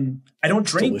 I don't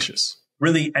drink delicious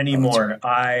really anymore.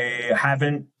 I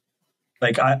haven't.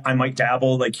 Like I might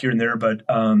dabble like here and there, but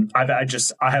I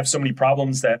have so many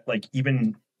problems that like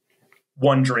even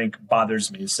one drink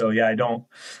bothers me. So yeah, I don't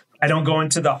go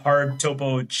into the hard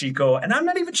Topo Chico, and I'm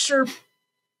not even sure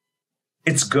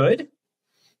it's good.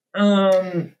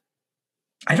 I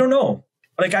don't know.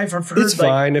 Like I've heard it's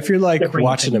fine like, if you're like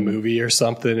watching a movie or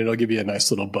something. It'll give you a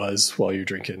nice little buzz while you're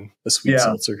drinking a sweet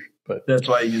seltzer. But that's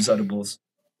why I use edibles.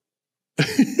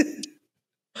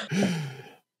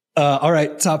 All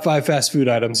right, top 5 fast food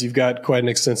items. You've got quite an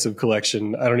extensive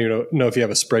collection. I don't even know if you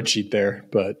have a spreadsheet there,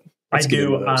 but I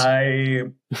do.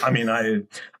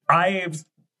 I've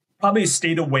probably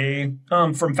stayed away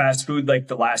from fast food like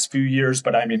the last few years,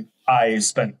 but I mean, I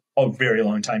spent a very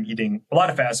long time eating a lot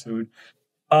of fast food.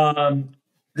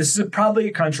 This is probably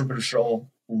a controversial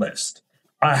list.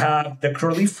 I have the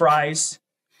curly fries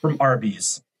from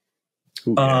Arby's.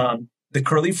 Ooh, yeah. The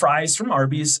curly fries from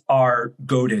Arby's are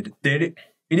goated. It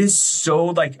is so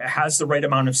like it has the right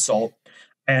amount of salt,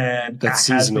 and it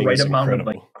has the right amount of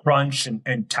like crunch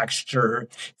and texture.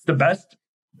 It's the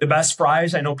best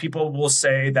fries. I know people will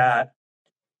say that,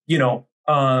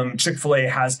 Chick-fil-A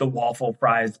has the waffle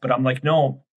fries, but I'm like,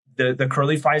 no, the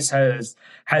curly fries has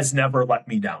never let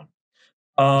me down.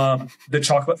 The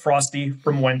chocolate frosty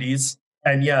from Wendy's,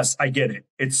 and yes, I get it.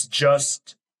 It's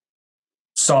just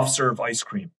soft serve ice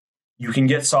cream. You can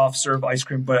get soft serve ice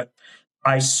cream, but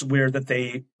I swear that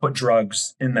they put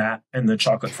drugs in the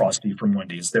chocolate frosty from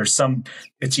Wendy's.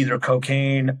 It's either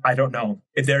cocaine. I don't know.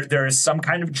 There is some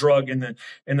kind of drug in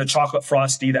the chocolate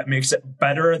frosty that makes it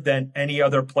better than any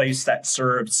other place that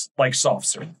serves like soft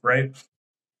serve, right?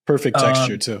 Perfect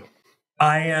texture too.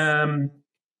 I'm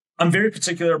very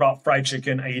particular about fried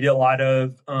chicken. I eat a lot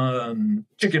of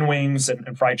chicken wings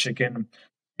and fried chicken.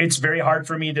 It's very hard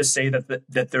for me to say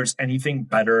that there's anything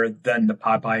better than the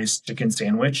Popeyes chicken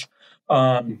sandwich.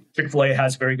 Chick-fil-A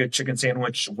has very good chicken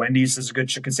sandwich. Wendy's is a good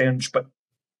chicken sandwich, but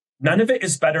none of it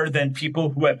is better than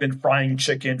people who have been frying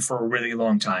chicken for a really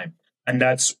long time. And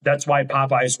that's why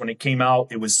Popeyes, when it came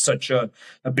out, it was such a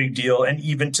big deal. And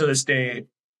even to this day,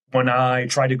 when I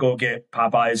try to go get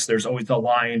Popeyes, there's always a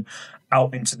line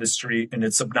out into the street, and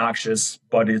it's obnoxious,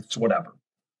 but it's whatever.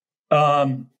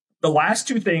 The last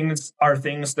 2 things are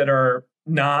things that are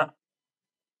not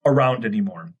around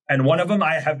anymore. And one of them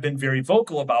I have been very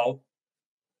vocal about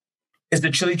is the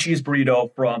chili cheese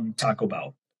burrito from Taco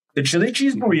Bell. The chili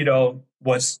cheese burrito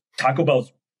was Taco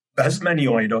Bell's best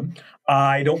menu item.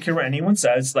 I don't care what anyone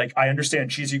says. Like, I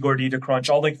understand cheesy gordita crunch,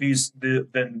 all like these,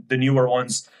 the newer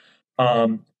ones.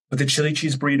 But the chili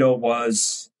cheese burrito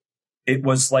was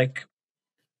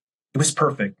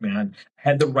perfect, man.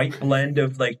 Had the right blend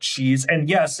of like cheese. And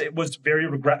yes, it was very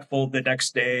regretful the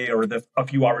next day or a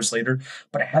few hours later,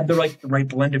 but it had the right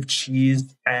blend of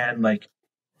cheese and like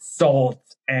salt,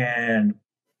 and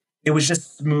it was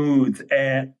just smooth.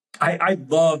 And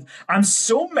I'm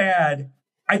so mad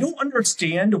I don't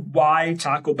understand why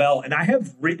Taco Bell, and I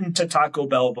have written to Taco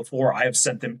Bell before. I have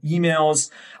sent them emails.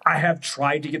 I have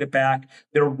tried to get it back.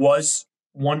 There was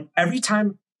one every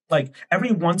time, like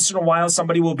every once in a while,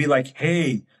 somebody will be like,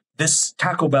 hey, this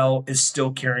Taco Bell is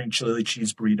still carrying chili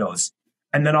cheese burritos.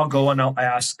 And then I'll go and I'll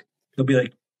ask, they'll be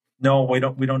like, no, we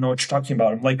don't know what you're talking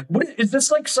about. I'm like, what is this,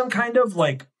 like some kind of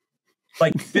like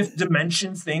fifth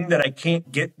dimension thing that I can't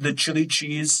get the chili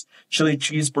cheese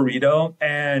burrito?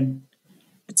 And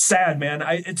it's sad, man.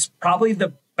 It's probably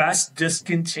the best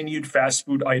discontinued fast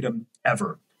food item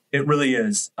ever. It really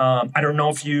is. I don't know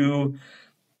if you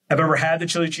have ever had the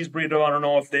chili cheese burrito. I don't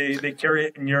know if they carry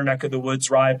it in your neck of the woods,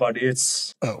 Rye, but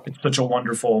it's such a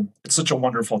wonderful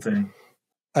thing.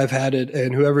 I've had it,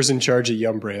 and whoever's in charge of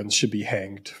Yum Brands should be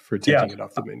hanged for taking it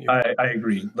off the menu. I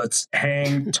agree. Let's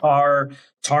hang, tar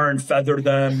and feather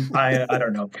them. I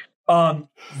don't know.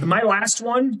 My last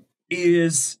one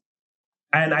is,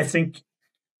 and I think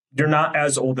you're not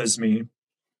as old as me,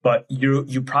 but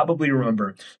you probably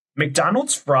remember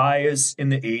McDonald's fries in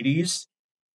the 80s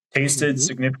tasted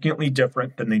significantly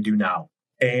different than they do now.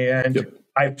 And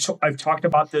I've talked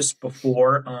about this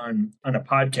before on a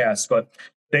podcast, but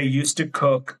they used to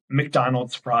cook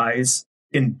McDonald's fries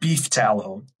in beef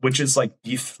tallow, which is like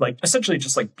beef, like essentially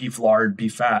just like beef lard,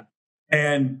 beef fat.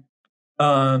 And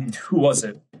who was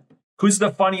it? Who's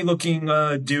the funny looking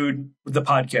dude with the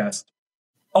podcast?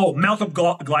 Oh, Malcolm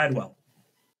Gladwell,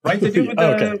 right? The dude with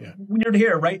the weird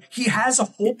hair, right? He has a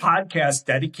whole podcast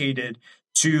dedicated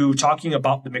to talking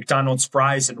about the McDonald's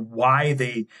fries and why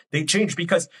they changed,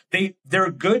 because they're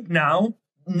good now.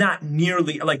 Not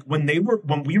nearly like when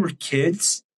we were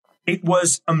kids. It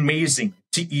was amazing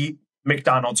to eat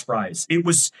McDonald's fries. It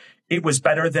was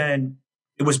better than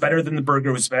the burger.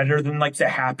 It was better than like the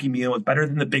Happy Meal. It was better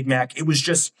than the Big Mac. It was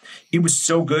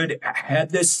so good. It had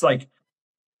this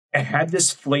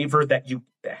flavor that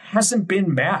hasn't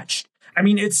been matched. I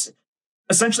mean, it's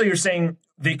essentially, you're saying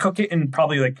they cook it in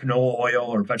probably like canola oil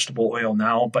or vegetable oil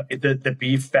now, but the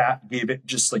beef fat gave it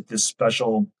just like this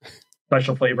special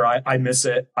flavor. I miss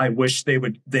it. I wish they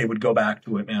would go back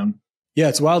to it, man. Yeah,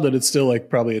 it's wild that it's still like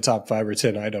probably a top 5 or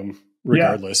 10 item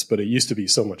regardless, but it used to be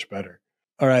so much better.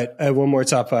 All right, I have one more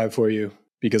top 5 for you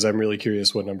because I'm really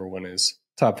curious what number 1 is.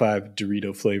 Top 5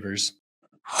 Dorito flavors.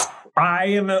 I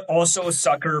am also a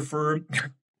sucker for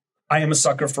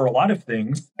a lot of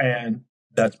things, and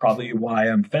that's probably why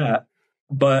I'm fat.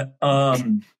 But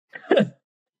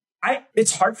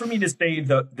it's hard for me to say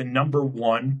the number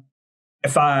 1.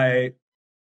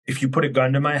 If you put a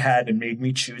gun to my head and made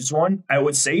me choose one, I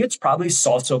would say it's probably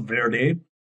salsa verde.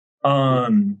 I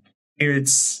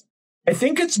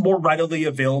think it's more readily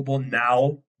available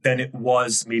now than it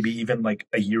was maybe even like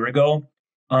a year ago.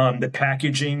 The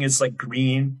packaging is like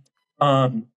green.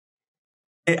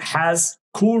 It has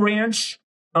Cool Ranch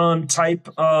type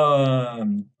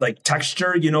like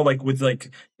texture, like with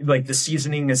like the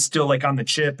seasoning is still like on the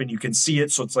chip and you can see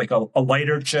it, so it's like a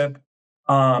lighter chip.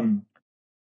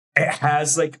 It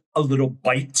has like a little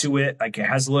bite to it, like it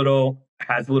has a little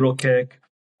kick.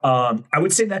 I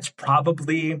would say that's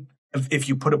probably, if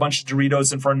you put a bunch of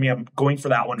Doritos in front of me, I'm going for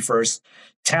that one first.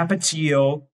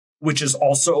 Tapatio, which is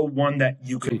also one that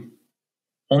you could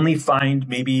only find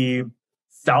maybe in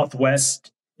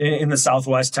the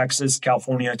Southwest, Texas,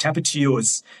 California.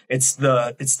 Tapatio it's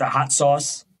the hot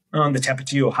sauce, the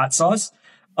Tapatio hot sauce,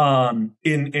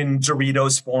 in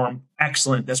Doritos form.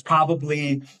 Excellent.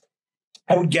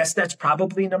 I would guess that's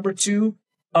probably number 2.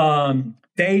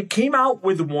 They came out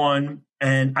with one,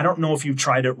 and I don't know if you've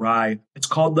tried it, Rye. It's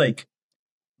called like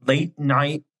Late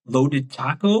Night Loaded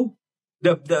Taco.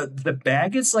 The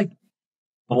bag is like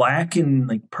black and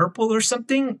like purple or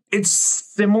something. It's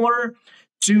similar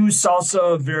to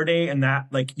salsa verde and that,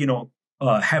 like,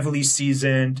 heavily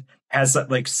seasoned, has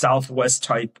that like Southwest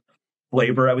type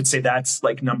flavor. I would say that's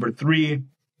like number 3.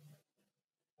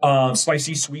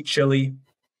 Spicy sweet chili,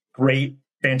 great,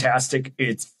 fantastic.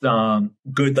 It's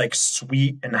good, like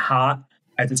sweet and hot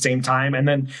at the same time. And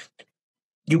then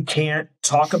you can't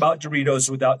talk about Doritos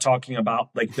without talking about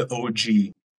like the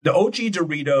OG. The OG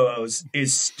Doritos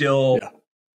is still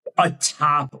a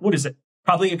top, what is it?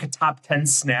 Probably like a top 10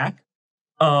 snack.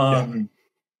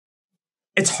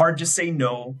 It's hard to say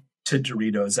no to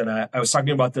Doritos. And I was talking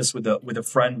about this with a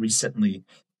friend recently.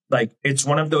 Like, it's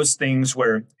one of those things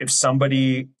where if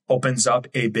somebody opens up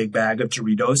a big bag of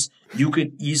Doritos, you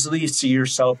could easily see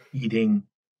yourself eating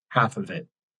half of it.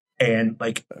 And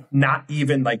like, not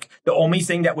even like, the only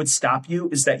thing that would stop you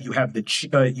is that you have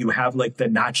like the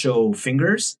nacho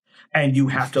fingers and you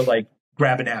have to like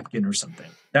grab a napkin or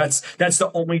something. That's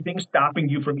the only thing stopping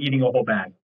you from eating a whole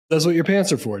bag. That's what your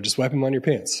pants are for. Just wipe them on your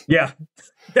pants. Yeah.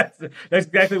 That's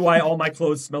exactly why all my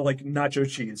clothes smell like nacho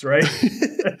cheese, right?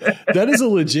 That is a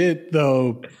legit,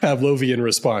 though, Pavlovian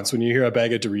response when you hear a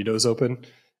bag of Doritos open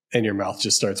and your mouth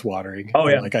just starts watering. Oh,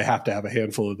 yeah. Like, I have to have a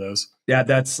handful of those. Yeah,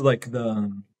 that's like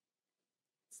the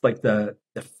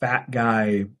fat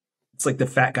guy. It's like the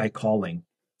fat guy calling.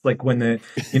 It's like when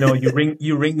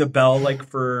you ring the bell like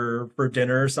for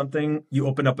dinner or something. You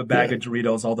open up a bag of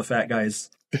Doritos. All the fat guys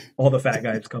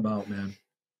come out, man.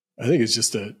 I think it's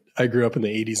just I grew up in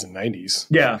the 80s and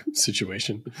 90s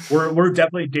situation. We're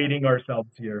definitely dating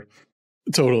ourselves here.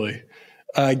 Totally.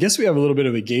 I guess we have a little bit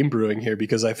of a game brewing here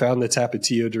because I found the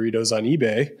Tapatio Doritos on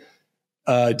eBay.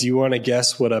 Do you want to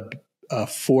guess what a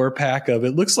 4-pack of,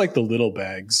 it looks like the little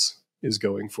bags, is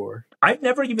going for? I've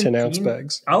never even 10-ounce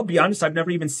bags. I'll be honest, I've never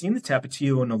even seen the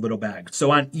Tapatio in a little bag. So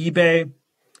on eBay,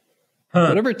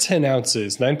 whatever 10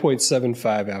 ounces,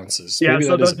 9.75 ounces. Yeah, Maybe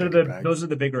so those are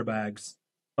the bigger bags.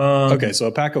 Okay, so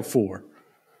a pack of 4.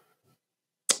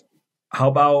 How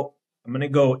about, I'm going to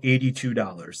go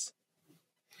 $82.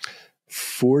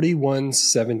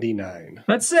 $41.79.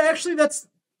 That's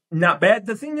not bad.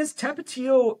 The thing is,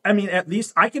 Tapatio, I mean, at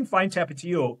least I can find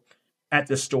Tapatio at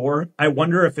the store. I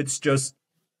wonder if it's just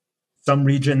some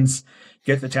regions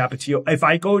get the Tapatio. If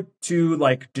I go to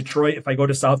like Detroit, if I go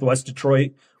to Southwest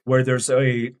Detroit, where there's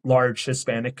a large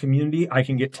Hispanic community, I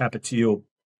can get Tapatio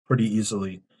pretty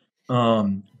easily.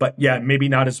 But yeah, maybe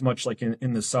not as much like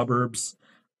in the suburbs.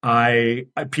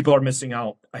 People are missing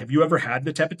out. Have you ever had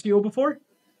the Tapatio before?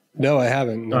 No, I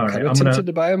haven't. No, right, I'm tempted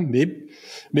to buy them.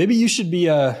 Maybe you should be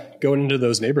going into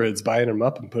those neighborhoods, buying them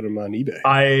up and put them on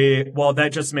eBay. Well,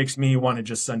 that just makes me want to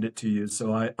just send it to you.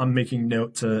 So I'm making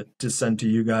note to send to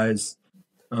you guys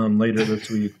later this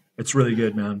week. It's really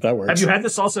good, man. That works. Have you had the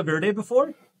salsa verde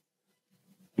before?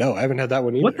 No, I haven't had that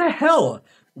one either. What the hell?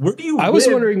 Where do you live? I was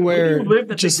wondering where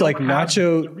that just like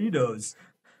nacho Doritos.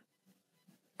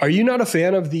 Are you not a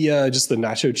fan of the just the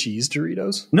nacho cheese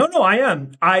Doritos? No, I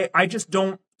am. I just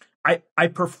don't. I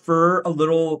prefer a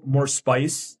little more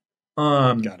spice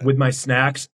with my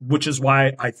snacks, which is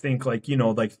why I think like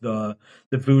the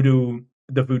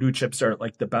voodoo chips are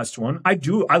like the best one. I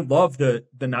love the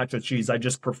nacho cheese. I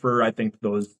just prefer, I think,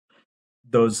 those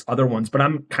other ones. But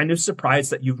I'm kind of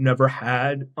surprised that you've never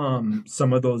had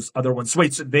some of those other ones.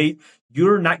 Wait, so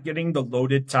you're not getting the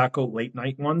loaded taco late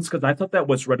night ones? Because I thought that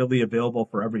was readily available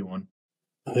for everyone.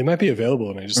 They might be available,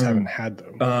 and I just haven't had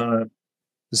them.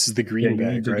 This is the green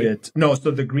bag, right? So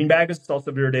the green bag is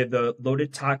salsa verde. The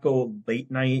loaded taco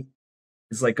late night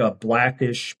is like a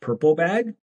blackish purple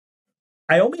bag.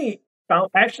 I found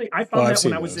that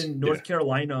when I was in North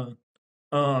Carolina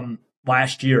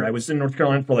last year. I was in North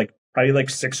Carolina for probably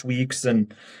 6 weeks,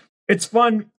 and it's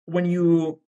fun when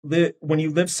you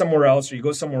live somewhere else or you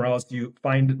go somewhere else. You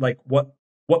find like what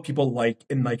people like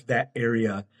in like that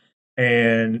area.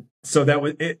 And so that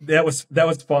was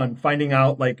fun, finding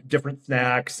out like different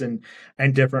snacks and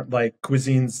different like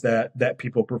cuisines that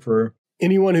people prefer.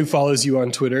 Anyone who follows you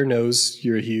on Twitter knows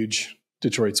you're a huge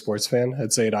Detroit sports fan.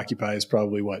 I'd say it occupies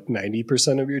probably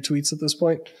 90% of your tweets at this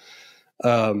point.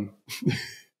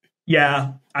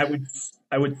 Yeah, I would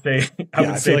say.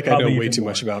 I feel like I know way too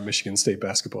much about Michigan State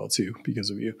basketball too because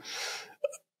of you.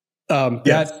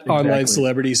 That online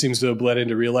celebrity seems to have bled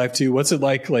into real life too. What's it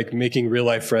like making real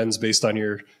life friends based on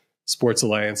your sports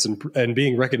alliance and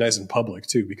being recognized in public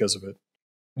too because of it?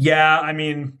 Yeah, I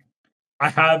mean, I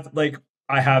have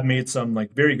made some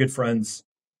like very good friends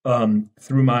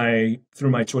through my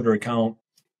Twitter account,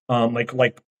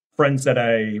 like friends that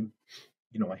I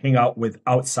hang out with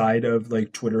outside of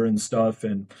like Twitter and stuff,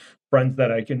 and friends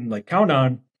that I can like count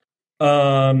on.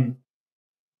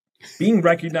 Being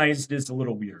recognized is a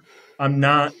little weird. I'm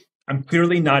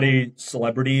clearly not a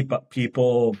celebrity, but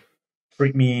people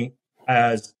treat me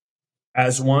as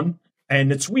one.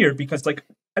 And it's weird because like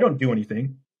I don't do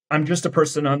anything. I'm just a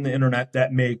person on the internet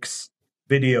that makes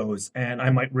videos, and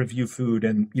I might review food,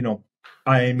 and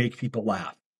I make people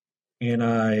laugh, and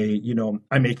I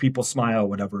make people smile,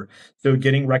 whatever. So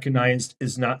getting recognized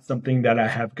is not something that I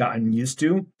have gotten used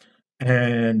to.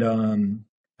 And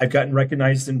I've gotten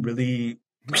recognized in really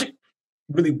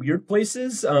weird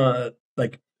places.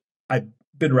 Like I've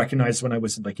been recognized when I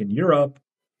was like in Europe.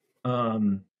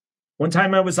 One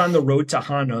time I was on the road to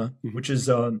Hana, which is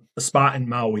a spot in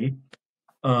Maui,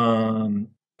 kind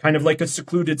of like a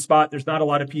secluded spot. There's not a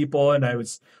lot of people, and I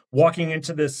was walking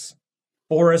into this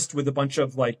forest with a bunch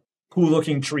of like cool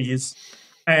looking trees,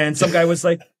 and some guy was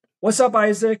like, "What's up,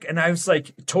 Isaac?" And I was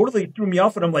like, totally threw me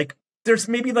off, and I'm like, there's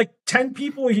maybe like 10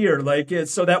 people here.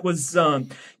 So that was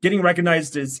getting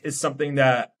recognized is something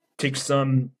that takes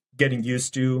some getting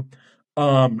used to.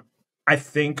 I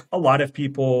think a lot of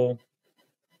people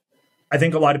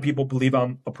believe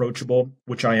I'm approachable,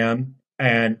 which I am.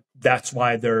 And that's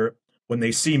why when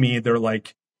they see me, they're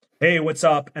like, hey, what's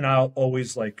up? And I'll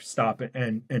always like stop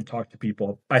and talk to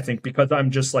people. I think because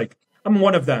I'm just like, I'm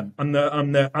one of them. I'm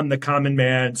the common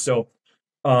man. So,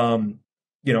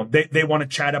 they want to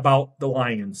chat about the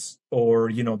Lions,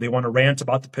 or, they want to rant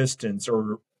about the Pistons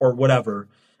or whatever.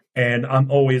 And I'm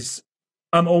always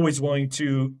willing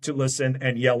to listen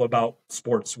and yell about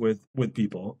sports with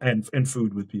people and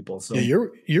food with people. So yeah,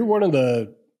 you're one of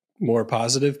the more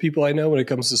positive people I know when it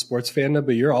comes to sports fandom,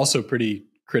 but you're also pretty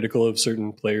critical of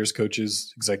certain players,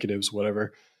 coaches, executives,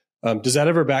 whatever. Does that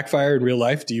ever backfire in real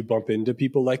life? Do you bump into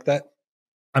people like that?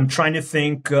 I'm trying to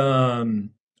think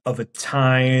of a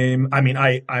time. I mean,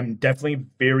 I'm definitely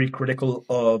very critical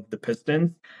of the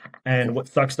Pistons. And what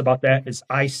sucks about that is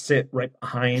I sit right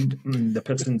behind the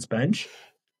Pistons bench.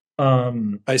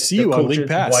 I see The you on League coach's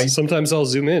Pass. wife- Sometimes I'll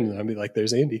zoom in and I'll be like,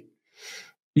 there's Andy.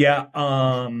 Yeah.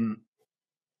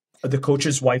 The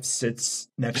coach's wife sits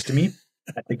next to me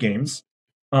at the games.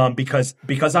 Because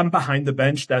I'm behind the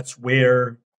bench, that's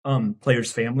where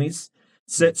players' families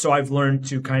sit. So I've learned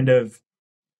to kind of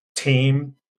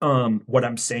tame what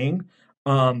I'm saying.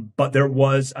 But there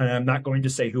was, and I'm not going to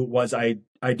say who it was. I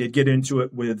did get into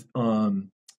it with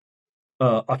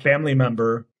a family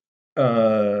member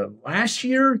last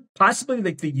year, possibly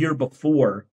like the year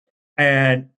before,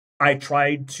 and I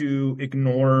tried to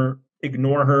ignore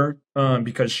her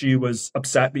because she was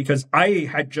upset because I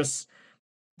had just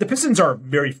the Pistons are a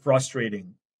very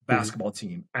frustrating basketball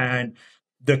team, and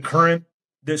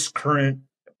this current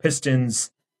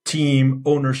Pistons team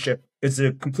ownership is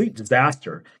a complete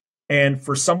disaster. And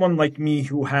for someone like me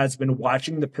who has been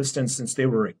watching the Pistons since they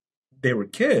were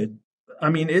kid, I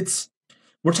mean,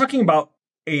 we're talking about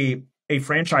a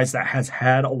franchise that has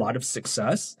had a lot of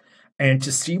success, and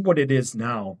to see what it is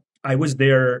now. I was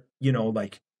there,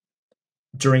 like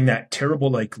during that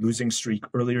terrible like losing streak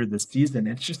earlier this season.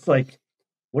 It's just like,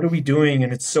 what are we doing?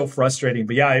 And it's so frustrating.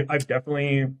 But yeah, I've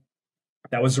definitely,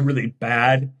 that was a really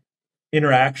bad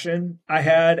interaction I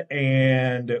had.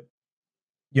 And,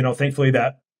 thankfully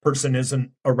that person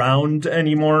isn't around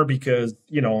anymore because,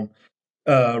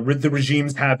 the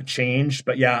regimes have changed.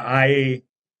 But yeah,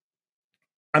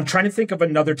 I'm trying to think of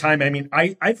another time. I mean,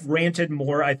 I've ranted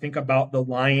more, I think, about the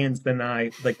Lions than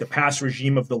the past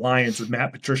regime of the Lions with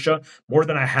Matt Patricia, more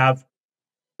than I have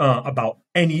about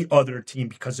any other team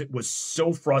because it was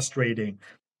so frustrating.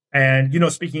 And,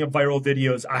 speaking of viral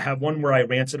videos, I have one where I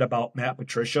ranted about Matt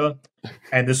Patricia,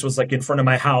 and this was like in front of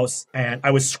my house, and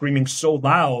I was screaming so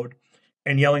loud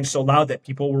and yelling so loud that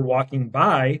people were walking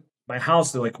by my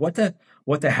house. They're like, what the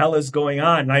hell is going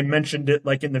on? And I mentioned it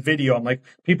like in the video. I'm like,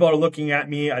 people are looking at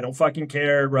me. I don't fucking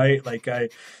care, right?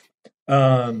 But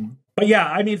yeah,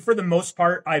 I mean, for the most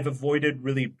part, I've avoided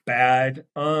really bad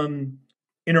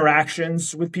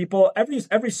interactions with people.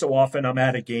 Every so often I'm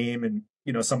at a game and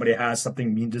somebody has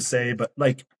something mean to say, but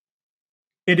like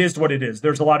it is what it is.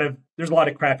 There's a lot of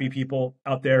crappy people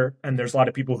out there, and there's a lot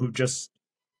of people who just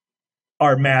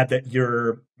are mad that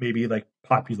you're maybe like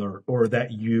popular or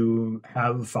that you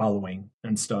have a following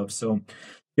and stuff. So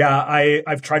yeah,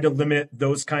 I've tried to limit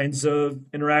those kinds of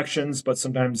interactions, but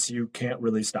sometimes you can't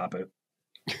really stop it.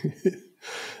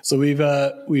 So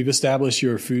we've established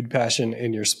your food passion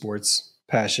and your sports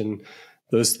passion.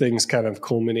 Those things kind of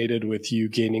culminated with you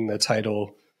gaining the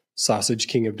title Sausage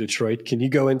King of Detroit. Can you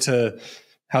go into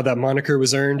how that moniker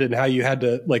was earned and how you had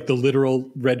to like the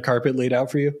literal red carpet laid out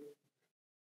for you?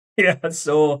 Yeah,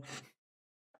 so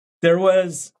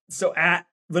at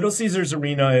Little Caesars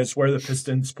Arena is where the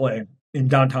Pistons play in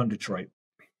downtown Detroit.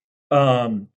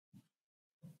 By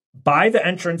the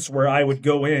entrance where I would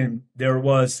go in, there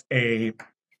was a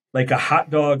hot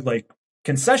dog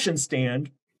concession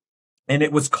stand, and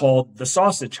it was called the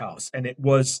Sausage House, and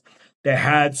they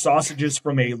had sausages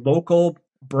from a local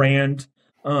brand,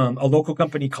 a local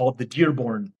company called the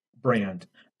Dearborn brand,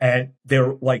 and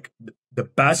they're like the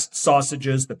best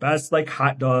sausages, the best like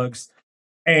hot dogs.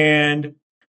 And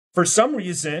for some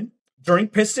reason, during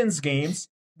Pistons games,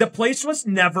 the place was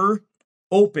never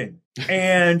open.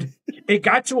 And it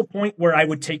got to a point where I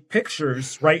would take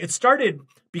pictures, right? It started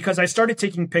because I started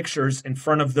taking pictures in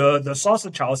front of the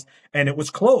sausage house, and it was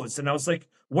closed. And I was like,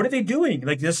 what are they doing?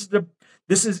 Like, this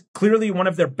is clearly one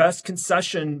of their best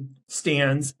concession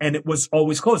stands, and it was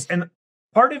always closed. And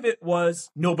part of it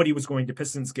was nobody was going to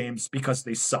Pistons games because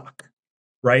they suck,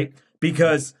 right?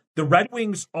 Because the Red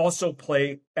Wings also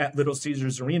play at Little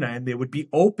Caesars Arena, and they would be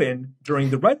open during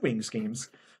the Red Wings games,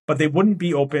 but they wouldn't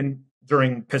be open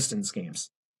during Pistons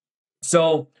games.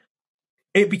 So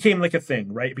it became like a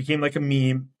thing, right? It became like a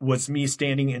meme. Was me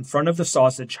standing in front of the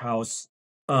sausage house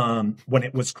when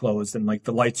it was closed and like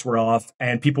the lights were off,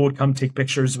 and people would come take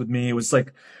pictures with me. It was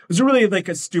really like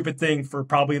a stupid thing for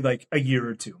probably like a year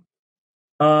or two.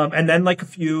 And then like a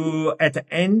few at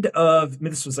the end of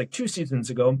this was like 2 seasons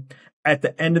ago. At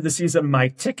the end of the season, my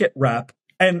ticket rep,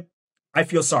 and I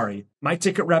feel sorry, my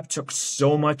ticket rep took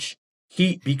so much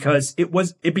heat because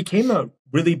it became a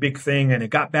really big thing, and it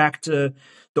got back to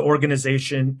the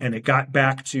organization, and it got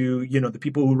back to the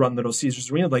people who run Little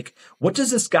Caesars Arena. Like, what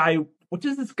does this guy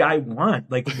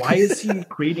want? Like, why is he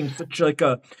creating such like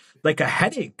a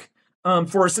headache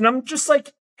for us? And I'm just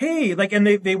like, hey, like, and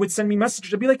they would send me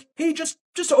messages. I'd be like, hey, just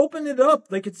open it up.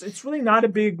 Like, it's really not a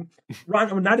big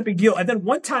deal. And then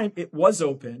one time it was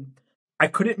open. I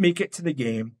couldn't make it to the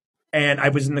game. And I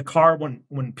was in the car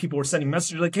when people were sending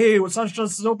messages like, hey, what's Sausage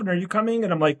House is open? Are you coming?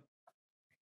 And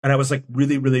I was like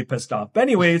really, really pissed off. But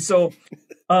anyway, so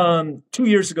 2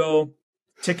 years ago,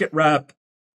 ticket rep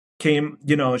came,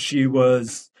 she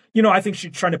was, I think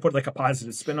she's trying to put like a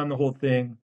positive spin on the whole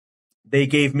thing. They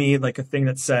gave me like a thing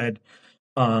that said,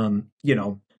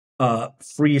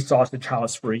 free sausage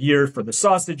house for a year for the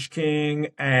Sausage King.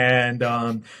 And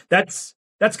that's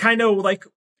kind of like,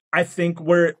 I think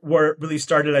where it really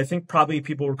started. I think probably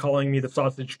people were calling me the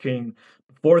Sausage King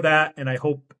before that, and I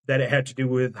hope that it had to do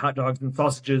with hot dogs and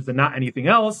sausages and not anything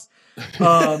else.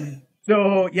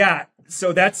 So yeah,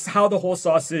 so that's how the whole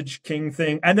Sausage King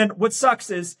thing. And then what sucks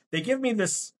is they give me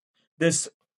this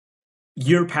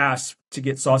year pass to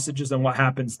get sausages, and what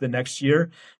happens the next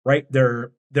year, right?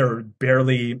 They're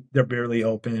barely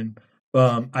open.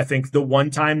 I think the one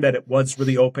time that it was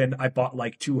really open, I bought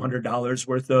like $200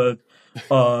 worth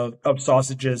of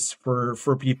sausages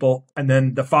for people, and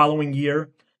then the following year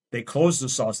they closed the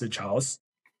sausage house,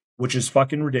 which is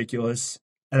fucking ridiculous.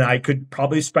 And I could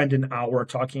probably spend an hour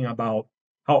talking about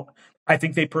how I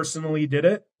think they personally did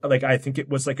it. Like, I think it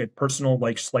was like a personal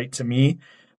like slight to me.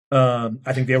 I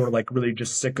think they were like really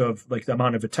just sick of like the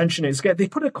amount of attention they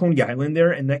put a Coney Island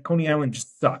there, and that Coney Island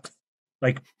just sucks.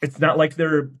 Like, it's not like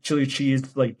their chili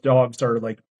cheese like dogs are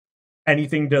like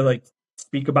anything to like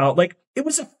speak about. Like, it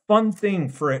was a fun thing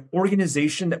for an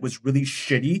organization that was really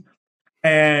shitty.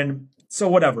 And so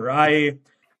whatever,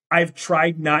 I've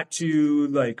tried not to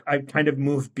like, I've kind of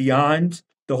moved beyond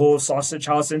the whole sausage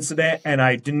house incident, and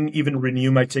I didn't even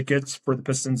renew my tickets for the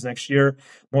Pistons next year,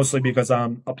 mostly because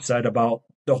I'm upset about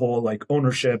the whole like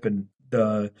ownership and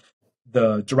the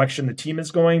direction the team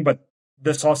is going. But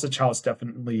the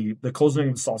closing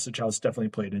of the sausage house definitely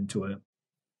played into it.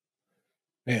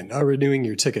 Man, not renewing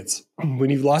your tickets. When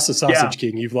you've lost the Sausage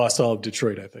King, you've lost all of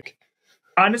Detroit, I think.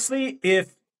 Honestly,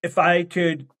 if I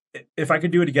could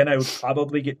do it again, I would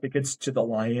probably get tickets to the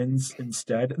Lions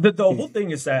instead. The whole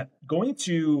thing is that going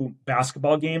to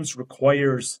basketball games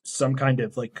requires some kind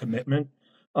of like commitment.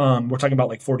 We're talking about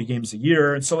like 40 games a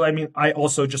year. And so, I mean, I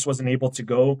also just wasn't able to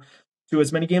go to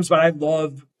as many games, but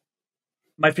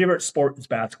my favorite sport is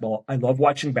basketball. I love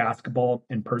watching basketball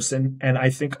in person. And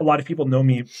I think a lot of people know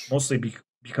me mostly because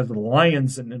of the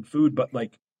Lions and food, but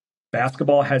like,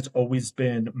 basketball has always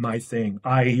been my thing.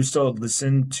 I used to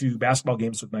listen to basketball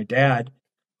games with my dad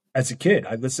as a kid.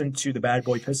 I listened to the Bad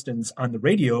Boy Pistons on the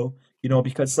radio,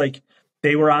 because like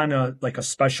they were on a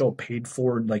special paid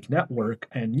for like network,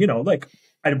 and like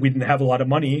we didn't have a lot of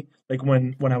money like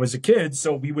when I was a kid,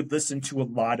 so we would listen to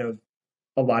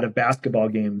a lot of basketball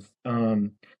games.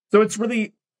 So it's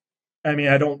really, I mean,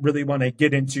 I don't really want to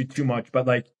get into too much, but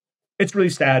like it's really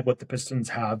sad what the Pistons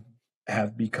have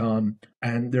become,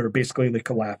 and they're basically like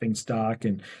a laughing stock.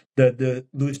 And the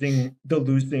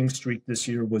losing streak this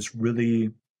year was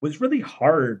really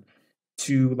hard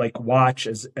to like watch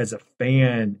as a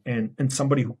fan and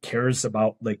somebody who cares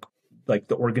about like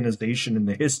the organization and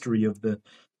the history of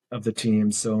the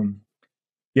team. So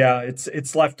yeah,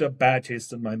 it's left a bad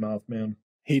taste in my mouth, man.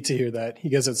 Hate to hear that.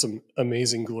 You guys had some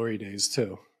amazing glory days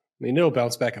too. I mean, it'll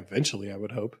bounce back eventually, I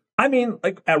would hope. I mean,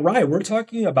 like at Rye, we're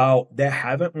talking about they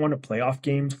haven't won a playoff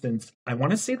game since I want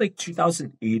to say like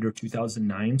 2008 or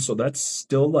 2009. So that's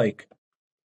still like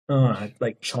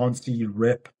Chauncey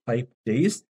Rip type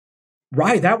days.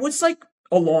 Rye, that was like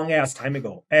a long ass time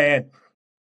ago. And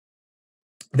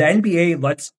the NBA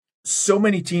lets so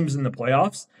many teams in the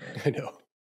playoffs. I know.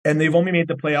 And they've only made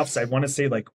the playoffs, I want to say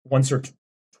like once or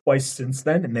twice since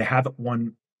then, and they haven't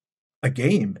won a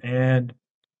game. And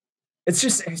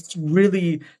it's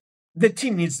really, the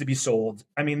team needs to be sold.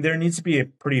 I mean, there needs to be a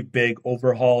pretty big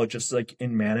overhaul just like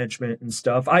in management and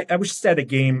stuff. I was just at a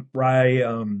game right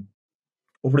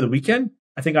over the weekend,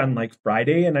 I think on like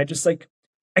Friday, and I just like,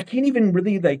 I can't even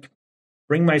really like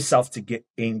bring myself to get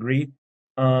angry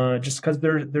just because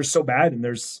they're so bad. And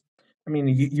I mean,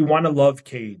 you want to love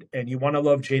Cade and you want to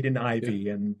love Jaden Ivey,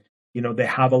 and they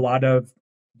have a lot of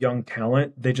young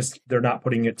talent. They're not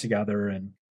putting it together,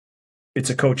 and it's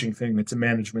a coaching thing, it's a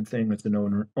management thing, it's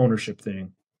an ownership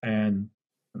thing, and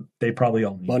they probably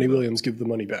all need Monty to. Williams, give the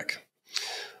money back.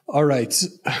 All right.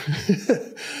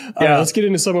 Let's get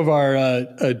into some of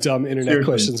our dumb internet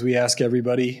questions we ask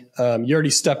everybody. You already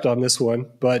stepped on this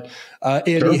one, but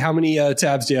Andy, how many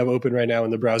tabs do you have open right now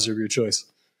in the browser of your choice?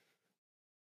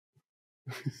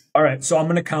 All right, so I'm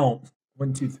going to count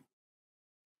 1, 2, 3.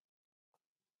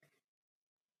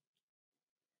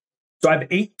 So I have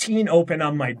 18 open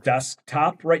on my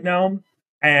desktop right now,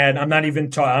 and I'm not even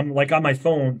I'm like on my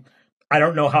phone. I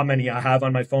don't know how many I have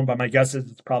on my phone, but my guess is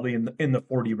it's probably in the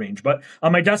 40 range. But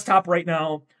on my desktop right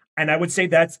now, and I would say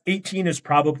that's 18 is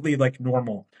probably like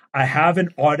normal. I have an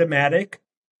automatic,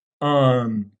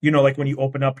 like when you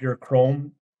open up your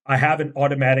Chrome, I have an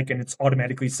automatic, and it's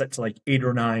automatically set to like 8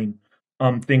 or 9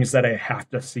 things that I have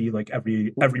to see like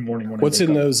every morning when What's I wake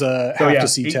in up. those have to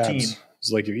see 18. tabs?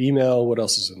 It's like your email. What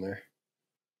else is in there?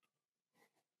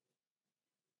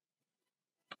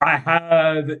 I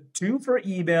have 2 for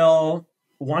email,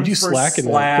 1 for Slack. In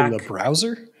the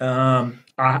browser? I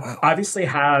obviously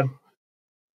have.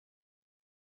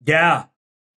 Yeah.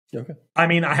 Okay. I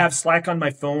mean, I have Slack on my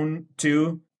phone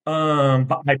too,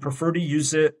 but I prefer to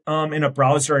use it in a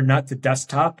browser and not the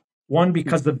desktop. One,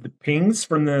 because of the pings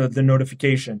from the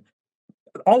notification.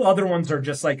 All the other ones are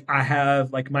just like I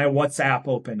have like my WhatsApp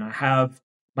open. I have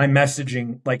my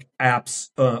messaging like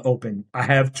apps open. I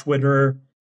have Twitter.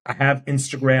 I have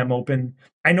Instagram open.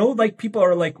 I know like people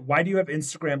are like, why do you have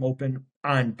Instagram open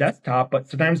on desktop? But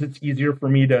sometimes it's easier for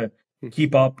me to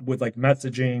keep up with like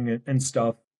messaging and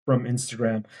stuff from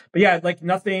Instagram. But yeah, like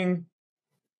nothing.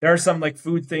 There are some like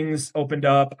food things opened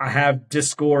up. I have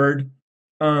Discord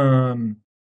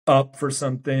up for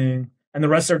something. And the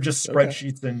rest are just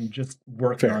spreadsheets and just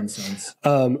work nonsense.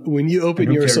 When you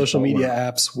open your social media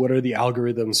apps, what are the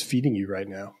algorithms feeding you right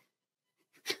now?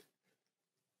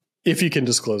 If you can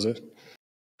disclose it.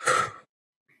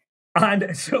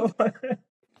 And so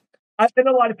I think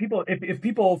a lot of people, if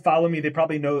people follow me, they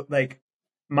probably know like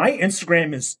my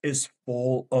Instagram is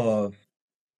full of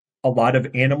a lot of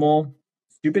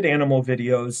stupid animal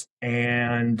videos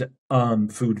and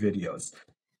food videos.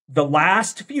 The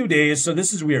last few days, so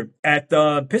this is weird. At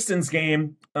the Pistons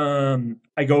game,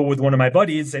 I go with one of my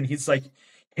buddies, and he's like,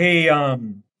 "Hey,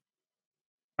 I'm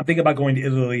thinking about going to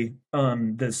Italy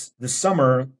this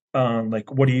summer. Like,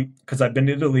 what do you? Because I've been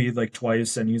to Italy like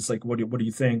twice." And he's like, "What do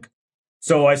you think?"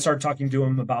 So I started talking to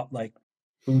him about like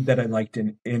food that I liked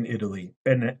in Italy,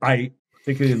 and I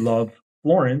particularly love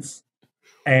Florence.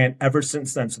 And ever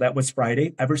since then, so that was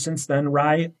Friday. Ever since then,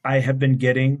 Rye, I have been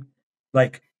getting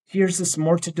like, here's this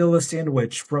mortadella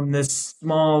sandwich from this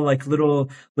small, like little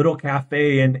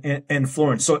cafe in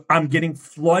Florence. So I'm getting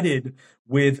flooded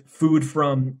with food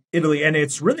from Italy. And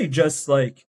it's really just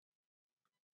like,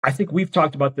 I think we've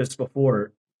talked about this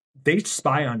before. They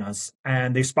spy on us,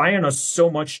 and they spy on us so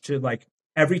much to like,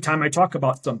 every time I talk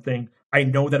about something, I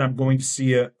know that I'm going to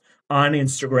see it on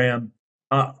Instagram,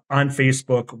 on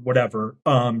Facebook, whatever,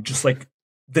 just like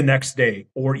the next day,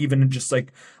 or even just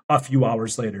like a few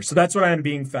hours later. So that's what I'm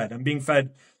being fed. I'm being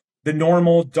fed the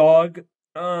normal dog,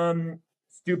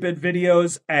 stupid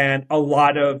videos, and a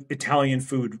lot of Italian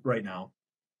food right now.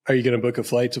 Are you going to book a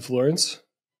flight to Florence?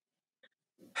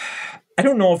 I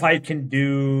don't know if I can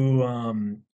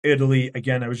do Italy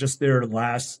again. I was just there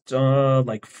last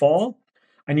like fall.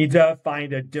 I need to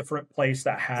find a different place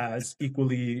that has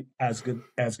equally as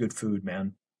good food,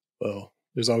 man. Well,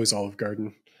 there's always Olive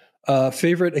Garden.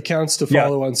 Favorite accounts to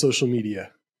follow on social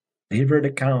media? Favorite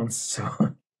accounts.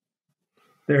 So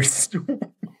there's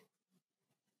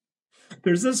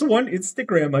this one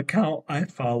Instagram account I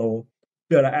follow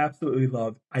that I absolutely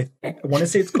love. I want to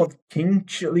say it's called King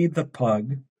Chili the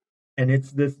Pug, and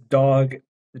it's this dog.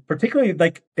 Particularly,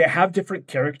 like they have different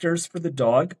characters for the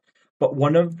dog, but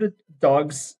one of the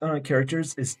dog's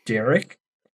characters is Derek.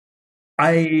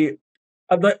 I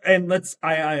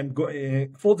am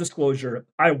going full disclosure.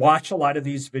 I watch a lot of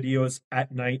these videos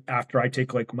at night after I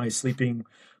take like my sleeping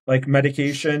like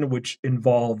medication, which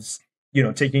involves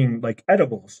taking like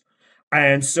edibles.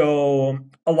 And so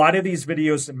a lot of these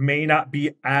videos may not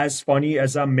be as funny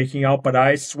as I'm making out, but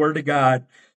I swear to God,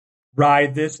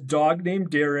 this dog named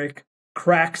Derek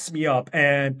cracks me up.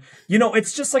 And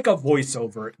it's just like a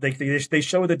voiceover. Like they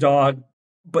show the dog,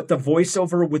 but the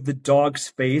voiceover with the dog's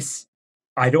face,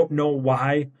 I don't know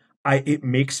why. It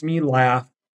makes me laugh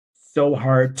so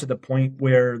hard to the point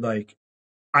where like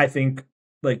I think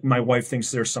like my wife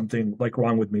thinks there's something like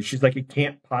wrong with me. She's like, it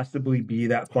can't possibly be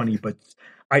that funny, but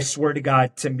I swear to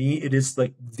God, to me, it is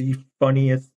like the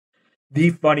funniest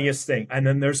thing. And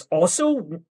then there's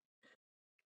also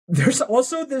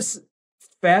this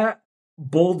fat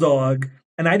bulldog,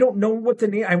 and I don't know what the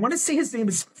name. I want to say his name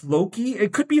is Floki.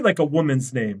 It could be like a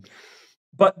woman's name,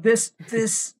 but this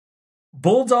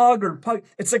bulldog or pug,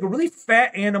 it's like a really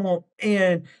fat animal,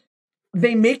 and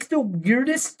they make the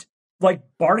weirdest like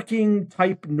barking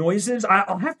type noises.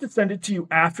 I'll have to send it to you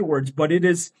afterwards, but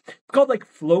it's called like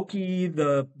Floki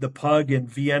the pug, and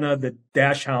Vienna the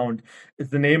dash hound is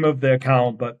the name of the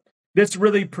account. But this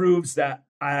really proves that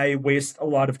I waste a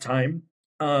lot of time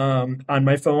on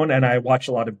my phone, and I watch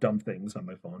a lot of dumb things on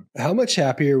my phone. How much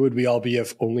happier would we all be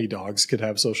if only dogs could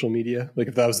have social media? Like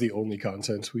if that was the only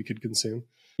content we could consume?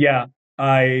 Yeah,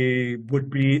 I would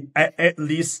be at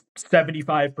least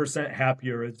 75%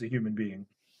 happier as a human being.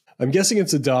 I'm guessing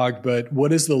it's a dog, but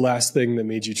what is the last thing that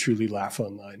made you truly laugh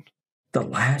online? The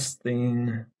last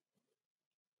thing,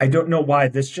 I don't know why.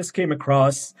 This just came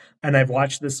across, and I've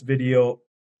watched this video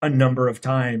a number of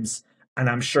times, and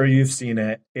I'm sure you've seen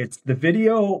it. It's the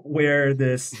video where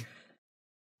this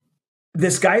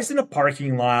guy's in a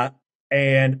parking lot,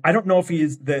 and I don't know if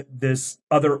this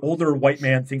other older white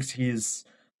man thinks he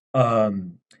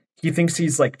thinks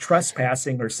he's like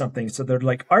trespassing or something. So they're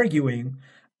like arguing,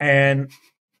 and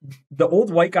the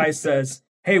old white guy says,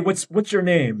 "Hey, what's your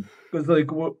name?" Goes like,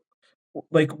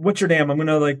 "What's your name? I'm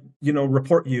gonna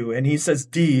report you." And he says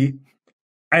D,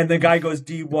 and the guy goes,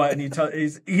 "D what?" And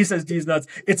he says Deez Nuts.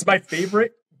 It's my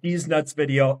favorite Deez Nuts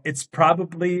video. It's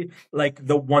probably like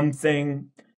the one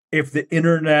thing, if the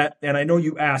internet, and I know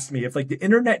you asked me, if like the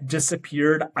internet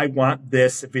disappeared, I want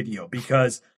this video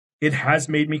because it has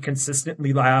made me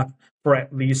consistently laugh for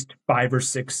at least 5 or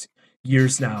 6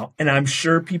 years now. And I'm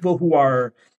sure people who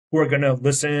are going to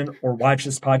listen or watch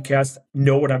this podcast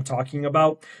know what I'm talking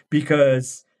about,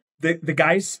 because the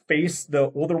guy's face,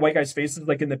 the older white guy's face, is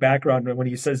like in the background when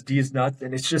he says Deez Nuts,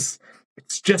 and it's just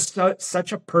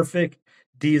such a perfect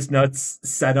Deez Nuts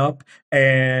setup,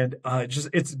 and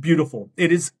it's beautiful.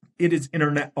 It is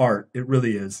internet art. It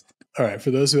really is. All right.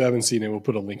 For those who haven't seen it, we'll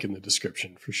put a link in the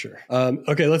description for sure.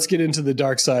 Okay, let's get into the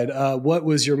dark side. What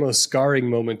was your most scarring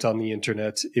moment on the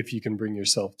internet, if you can bring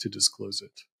yourself to disclose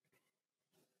it?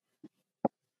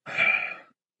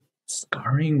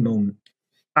 Scarring moment.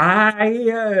 I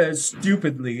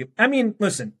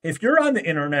listen, if you're on the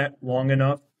internet long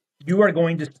enough, you are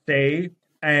going to say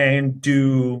and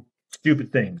do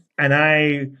stupid things. And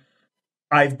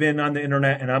I've been on the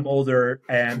internet, and I'm older,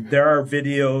 and there are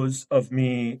videos of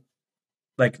me,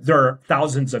 like there are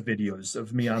thousands of videos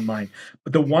of me online.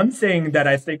 But the one thing that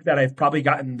I think that I've probably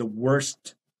gotten the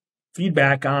worst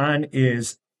feedback on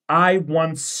is I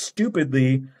once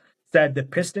stupidly said the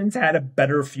Pistons had a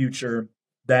better future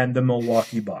than the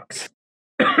Milwaukee Bucks.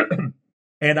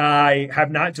 And I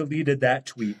have not deleted that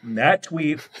tweet. And that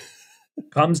tweet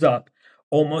comes up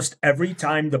almost every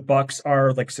time the Bucks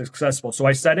are like successful. So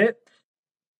I said it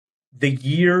the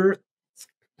year,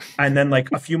 and then like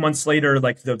a few months later,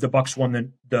 like the Bucks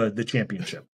won the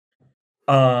championship.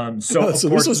 So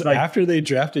this was like, after they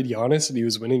drafted Giannis and he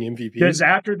was winning MVP. It was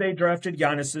after they drafted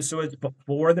Giannis. So it's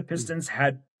before the Pistons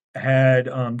had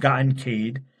gotten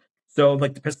Cade. So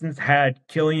like the Pistons had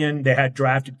they had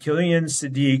drafted Killian,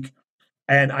 Sadiq,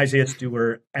 and Isaiah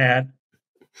Stewart. And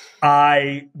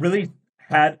I really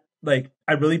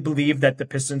believe that the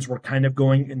Pistons were kind of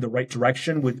going in the right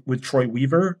direction with Troy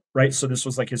Weaver, right? So this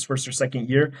was like his first or second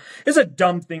year. It's a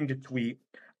dumb thing to tweet.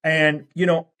 And,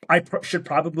 I should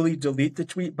probably delete the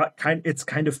tweet, but it's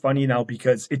kind of funny now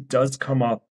because it does come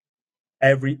up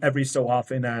every so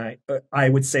often. I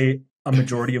would say a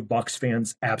majority of Bucks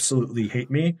fans absolutely hate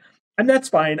me. And that's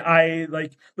fine.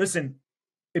 Listen,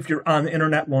 if you're on the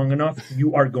internet long enough,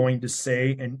 you are going to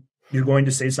say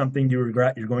something you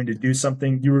regret. You're going to do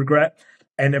something you regret.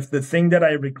 And if the thing that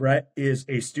I regret is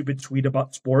a stupid tweet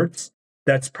about sports,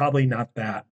 that's probably not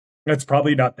that. That's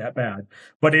probably not that bad.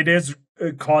 But it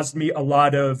caused me a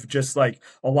lot of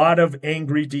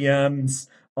angry DMs,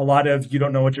 a lot of you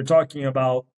don't know what you're talking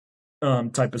about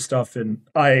type of stuff. And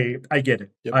I get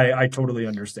it. Yep. I totally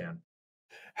understand.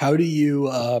 How do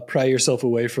you pry yourself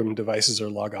away from devices or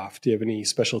log off? Do you have any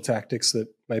special tactics that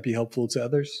might be helpful to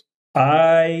others?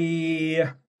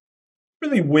 I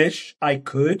really wish I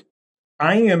could.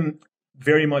 I am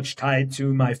very much tied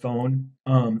to my phone,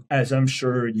 as I'm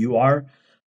sure you are.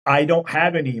 I don't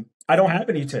have any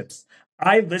tips.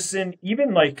 I listen,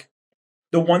 even like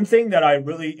the one thing that I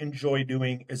really enjoy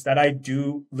doing is that I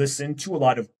do listen to a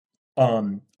lot of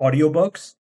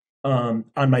audiobooks on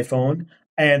my phone.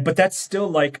 But that's still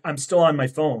like I'm still on my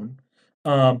phone.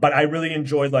 But I really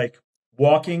enjoy like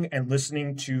walking and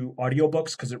listening to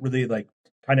audiobooks because it really like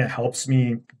kind of helps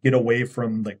me get away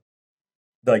from like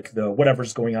the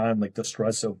whatever's going on, like the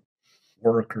stress of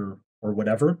work or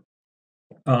whatever.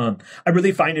 I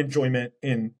really find enjoyment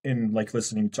in like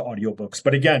listening to audiobooks.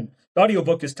 But again, the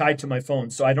audiobook is tied to my phone,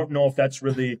 so I don't know if that's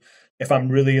really if I'm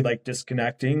really like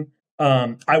disconnecting.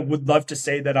 I would love to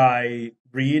say that I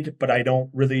read, but I don't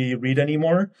really read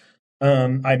anymore.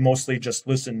 I mostly just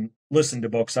listen to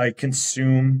books. I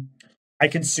consume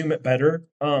it better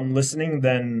listening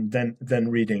than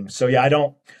reading. So yeah, I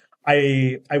don't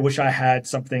I wish I had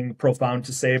something profound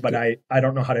to say, but I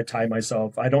don't know how to tie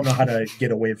myself. I don't know how to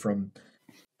get away from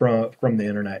the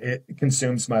internet. It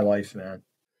consumes my life, man.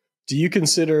 Do you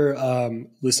consider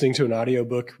listening to an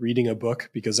audiobook, reading a book?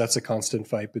 Because that's a constant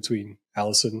fight between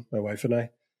Allison, my wife, and I.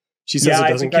 She says it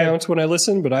doesn't count when I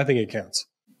listen, but I think it counts.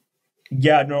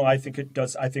 Yeah, no, I think it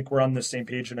does. I think we're on the same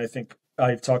page, and I think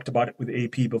I've talked about it with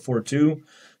AP before too.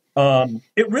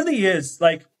 It really is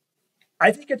like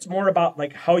I think it's more about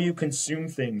like how you consume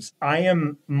things. I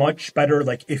am much better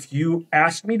like if you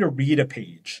ask me to read a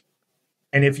page,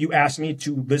 and if you ask me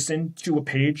to listen to a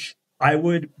page, I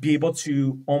would be able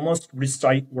to almost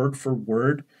recite word for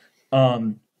word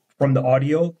from the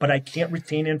audio, but I can't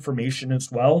retain information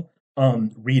as well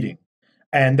reading.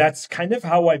 And that's kind of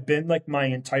how I've been like my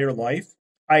entire life.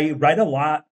 I read a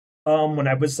lot when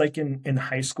I was like in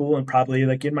high school and probably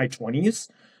like in my 20s.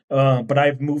 But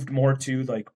I've moved more to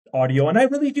like audio, and I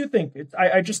really do think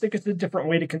I just think it's a different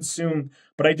way to consume.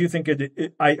 But I do think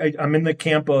I'm in the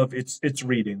camp of it's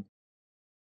reading.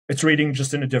 It's reading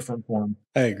just in a different form.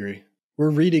 I agree. We're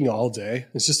reading all day.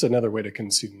 It's just another way to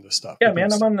consume the stuff. Yeah,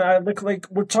 man. I'm on like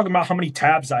we're talking about how many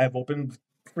tabs I have open.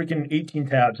 Freaking 18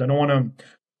 tabs. I don't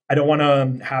want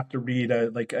to have to read.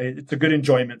 It's a good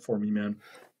enjoyment for me, man.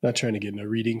 Not trying to get in a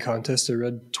reading contest. I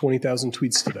read 20,000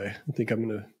 tweets today. I think I'm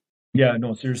gonna. Yeah.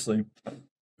 No. Seriously.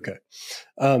 Okay.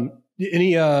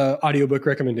 Any audiobook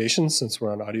recommendations since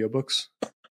we're on audiobooks?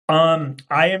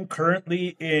 I am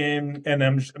currently in, and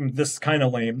I'm this kind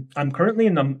of lame. I'm currently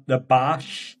in the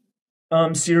Bosch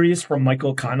series from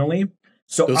Michael Connolly.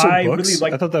 So Those are I books? really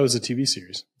like. I thought that was a TV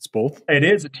series. It's both. It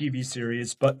is a TV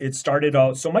series, but it started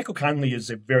out. So Michael Connolly is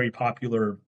a very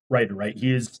popular writer, right?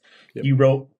 He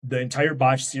wrote the entire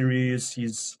Bosch series.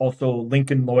 He's also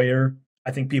Lincoln Lawyer.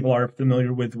 I think people are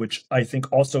familiar with, which I think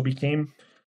also became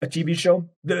a TV show.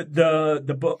 The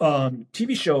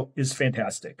TV show is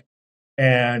fantastic.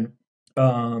 And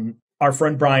our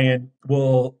friend Brian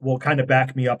will kind of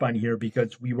back me up on here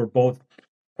because we were both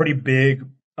pretty big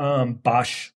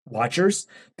Bosch watchers.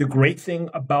 The great thing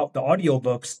about the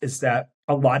audiobooks is that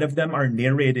a lot of them are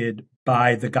narrated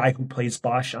by the guy who plays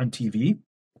Bosch on TV.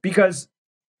 Because,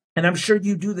 and I'm sure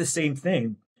you do the same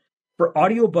thing, for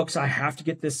audiobooks, I have to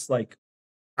get this like,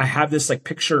 I have this like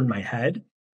picture in my head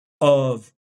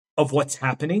of what's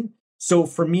happening. So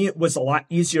for me, it was a lot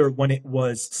easier when it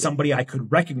was somebody I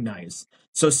could recognize.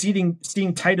 So seeing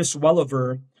Titus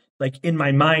Welliver like in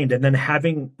my mind and then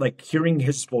having like hearing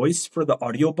his voice for the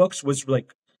audiobooks was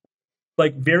like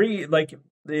very like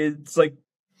it's like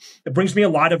it brings me a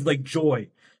lot of like joy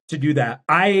to do that.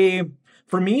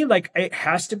 For me, like it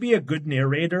has to be a good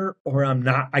narrator or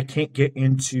I can't get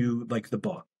into like the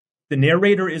book. The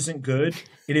narrator isn't good.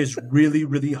 It is really,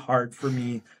 really hard for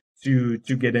me to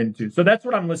get into. So that's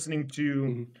what I'm listening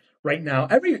to right now.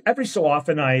 Every so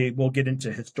often I will get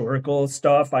into historical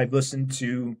stuff. I've listened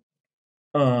to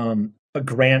a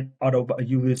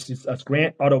Ulysses S.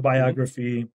 Grant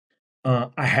autobiography.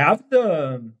 I have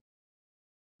the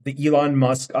Elon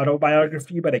Musk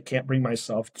autobiography, but I can't bring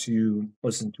myself to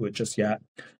listen to it just yet.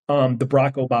 The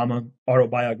Barack Obama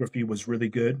autobiography was really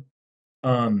good.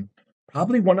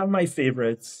 Probably one of my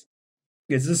favorites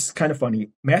is this kind of funny.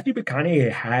 Matthew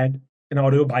McConaughey had an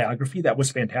autobiography that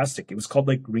was fantastic. It was called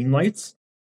like Green Lights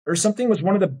or something. It was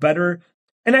one of the better.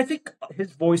 And I think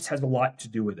his voice has a lot to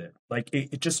do with it. Like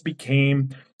it just became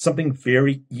something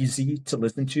very easy to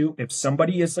listen to. If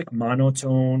somebody is like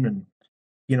monotone and,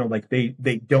 you know, like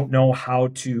they don't know how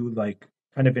to like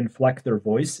kind of inflect their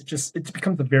voice, it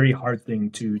becomes a very hard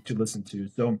thing to listen to.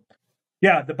 So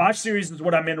yeah, the Bosch series is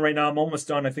what I'm in right now. I'm almost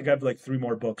done. I think I have like 3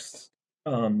 more books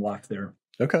locked there.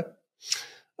 Okay.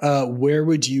 Where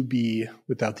would you be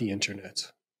without the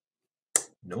internet?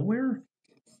 Nowhere?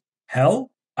 Hell?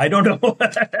 I don't know.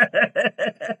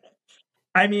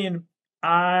 I mean,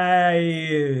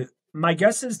 my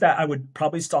guess is that I would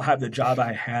probably still have the job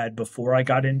I had before I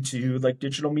got into like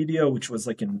digital media, which was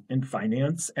like in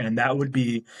finance. And that would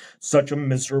be such a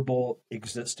miserable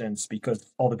existence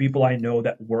because all the people I know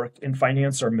that work in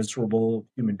finance are miserable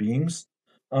human beings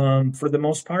for the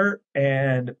most part.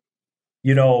 And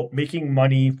you know, making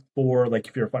money for, like,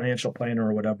 if you're a financial planner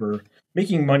or whatever,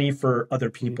 making money for other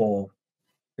people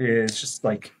is just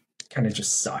like kind of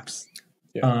just sucks.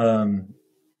 Yeah.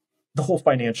 The whole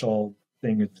financial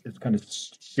thing is kind of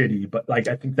shitty, but like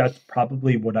I think that's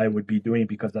probably what I would be doing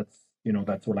because that's, you know,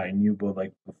 that's what I knew, but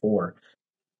like before.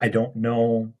 I don't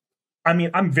know. I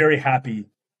mean, I'm very happy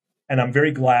and I'm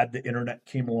very glad the internet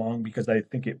came along because I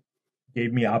think it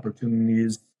gave me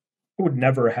opportunities I would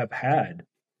never have had.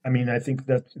 I mean, I think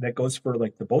that goes for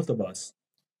like the both of us.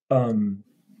 Um,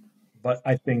 but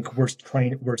I think we're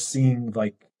seeing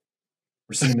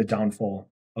the downfall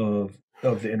of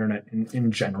the internet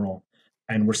in general,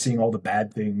 and we're seeing all the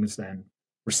bad things, and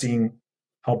we're seeing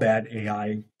how bad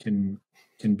AI can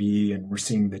be, and we're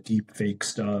seeing the deep fake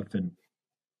stuff, and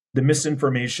the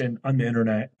misinformation on the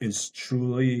internet is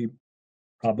truly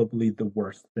probably the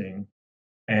worst thing.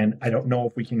 And I don't know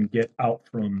if we can get out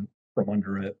from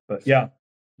under it. But yeah,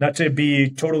 not to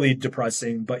be totally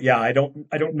depressing, but yeah, I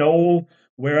don't know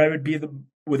where I would be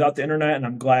without the internet, and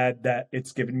I'm glad that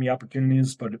it's given me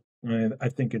opportunities. But I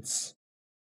think it's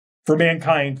for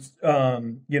mankind.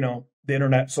 You know, the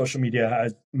internet, social media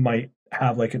might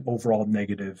have like an overall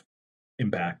negative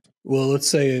impact. Well, let's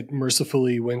say it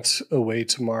mercifully went away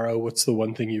tomorrow. What's the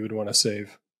one thing you would want to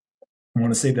save? I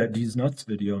want to save that Deez Nuts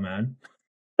video, man.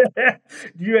 Have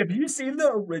you seen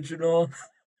the original?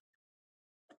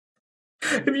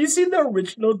 Have you seen the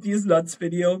original Deez Nuts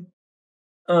video?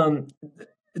 Um,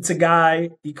 it's a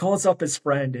guy. He calls up his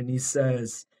friend and he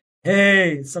says,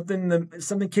 "Hey, something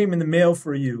came in the mail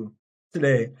for you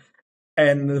today."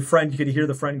 And the friend, you could hear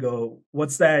the friend go,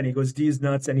 "What's that?" And he goes, "Deez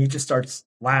Nuts," and he just starts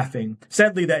laughing.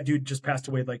 Sadly, that dude just passed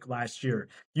away like last year.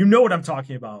 You know what I'm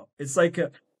talking about? It's like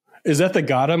Is that the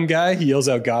got him guy? He yells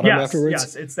out got him afterwards?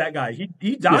 yes, it's that guy.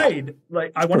 He died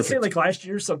like I want to say like last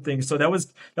year or something. So that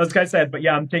was kind of sad. But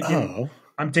yeah, I'm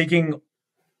taking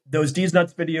those Deez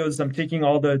Nuts videos. I'm taking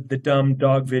all the dumb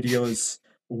dog videos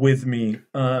with me.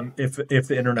 If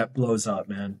the internet blows up,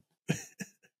 man.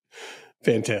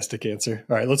 Fantastic answer.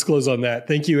 All right, let's close on that.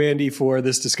 Thank you, Andy, for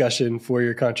this discussion, for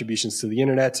your contributions to the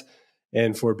internet,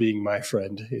 and for being my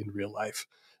friend in real life.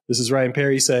 This is Ryan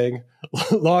Perry saying,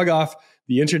 log off.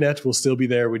 The internet will still be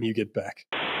there when you get back.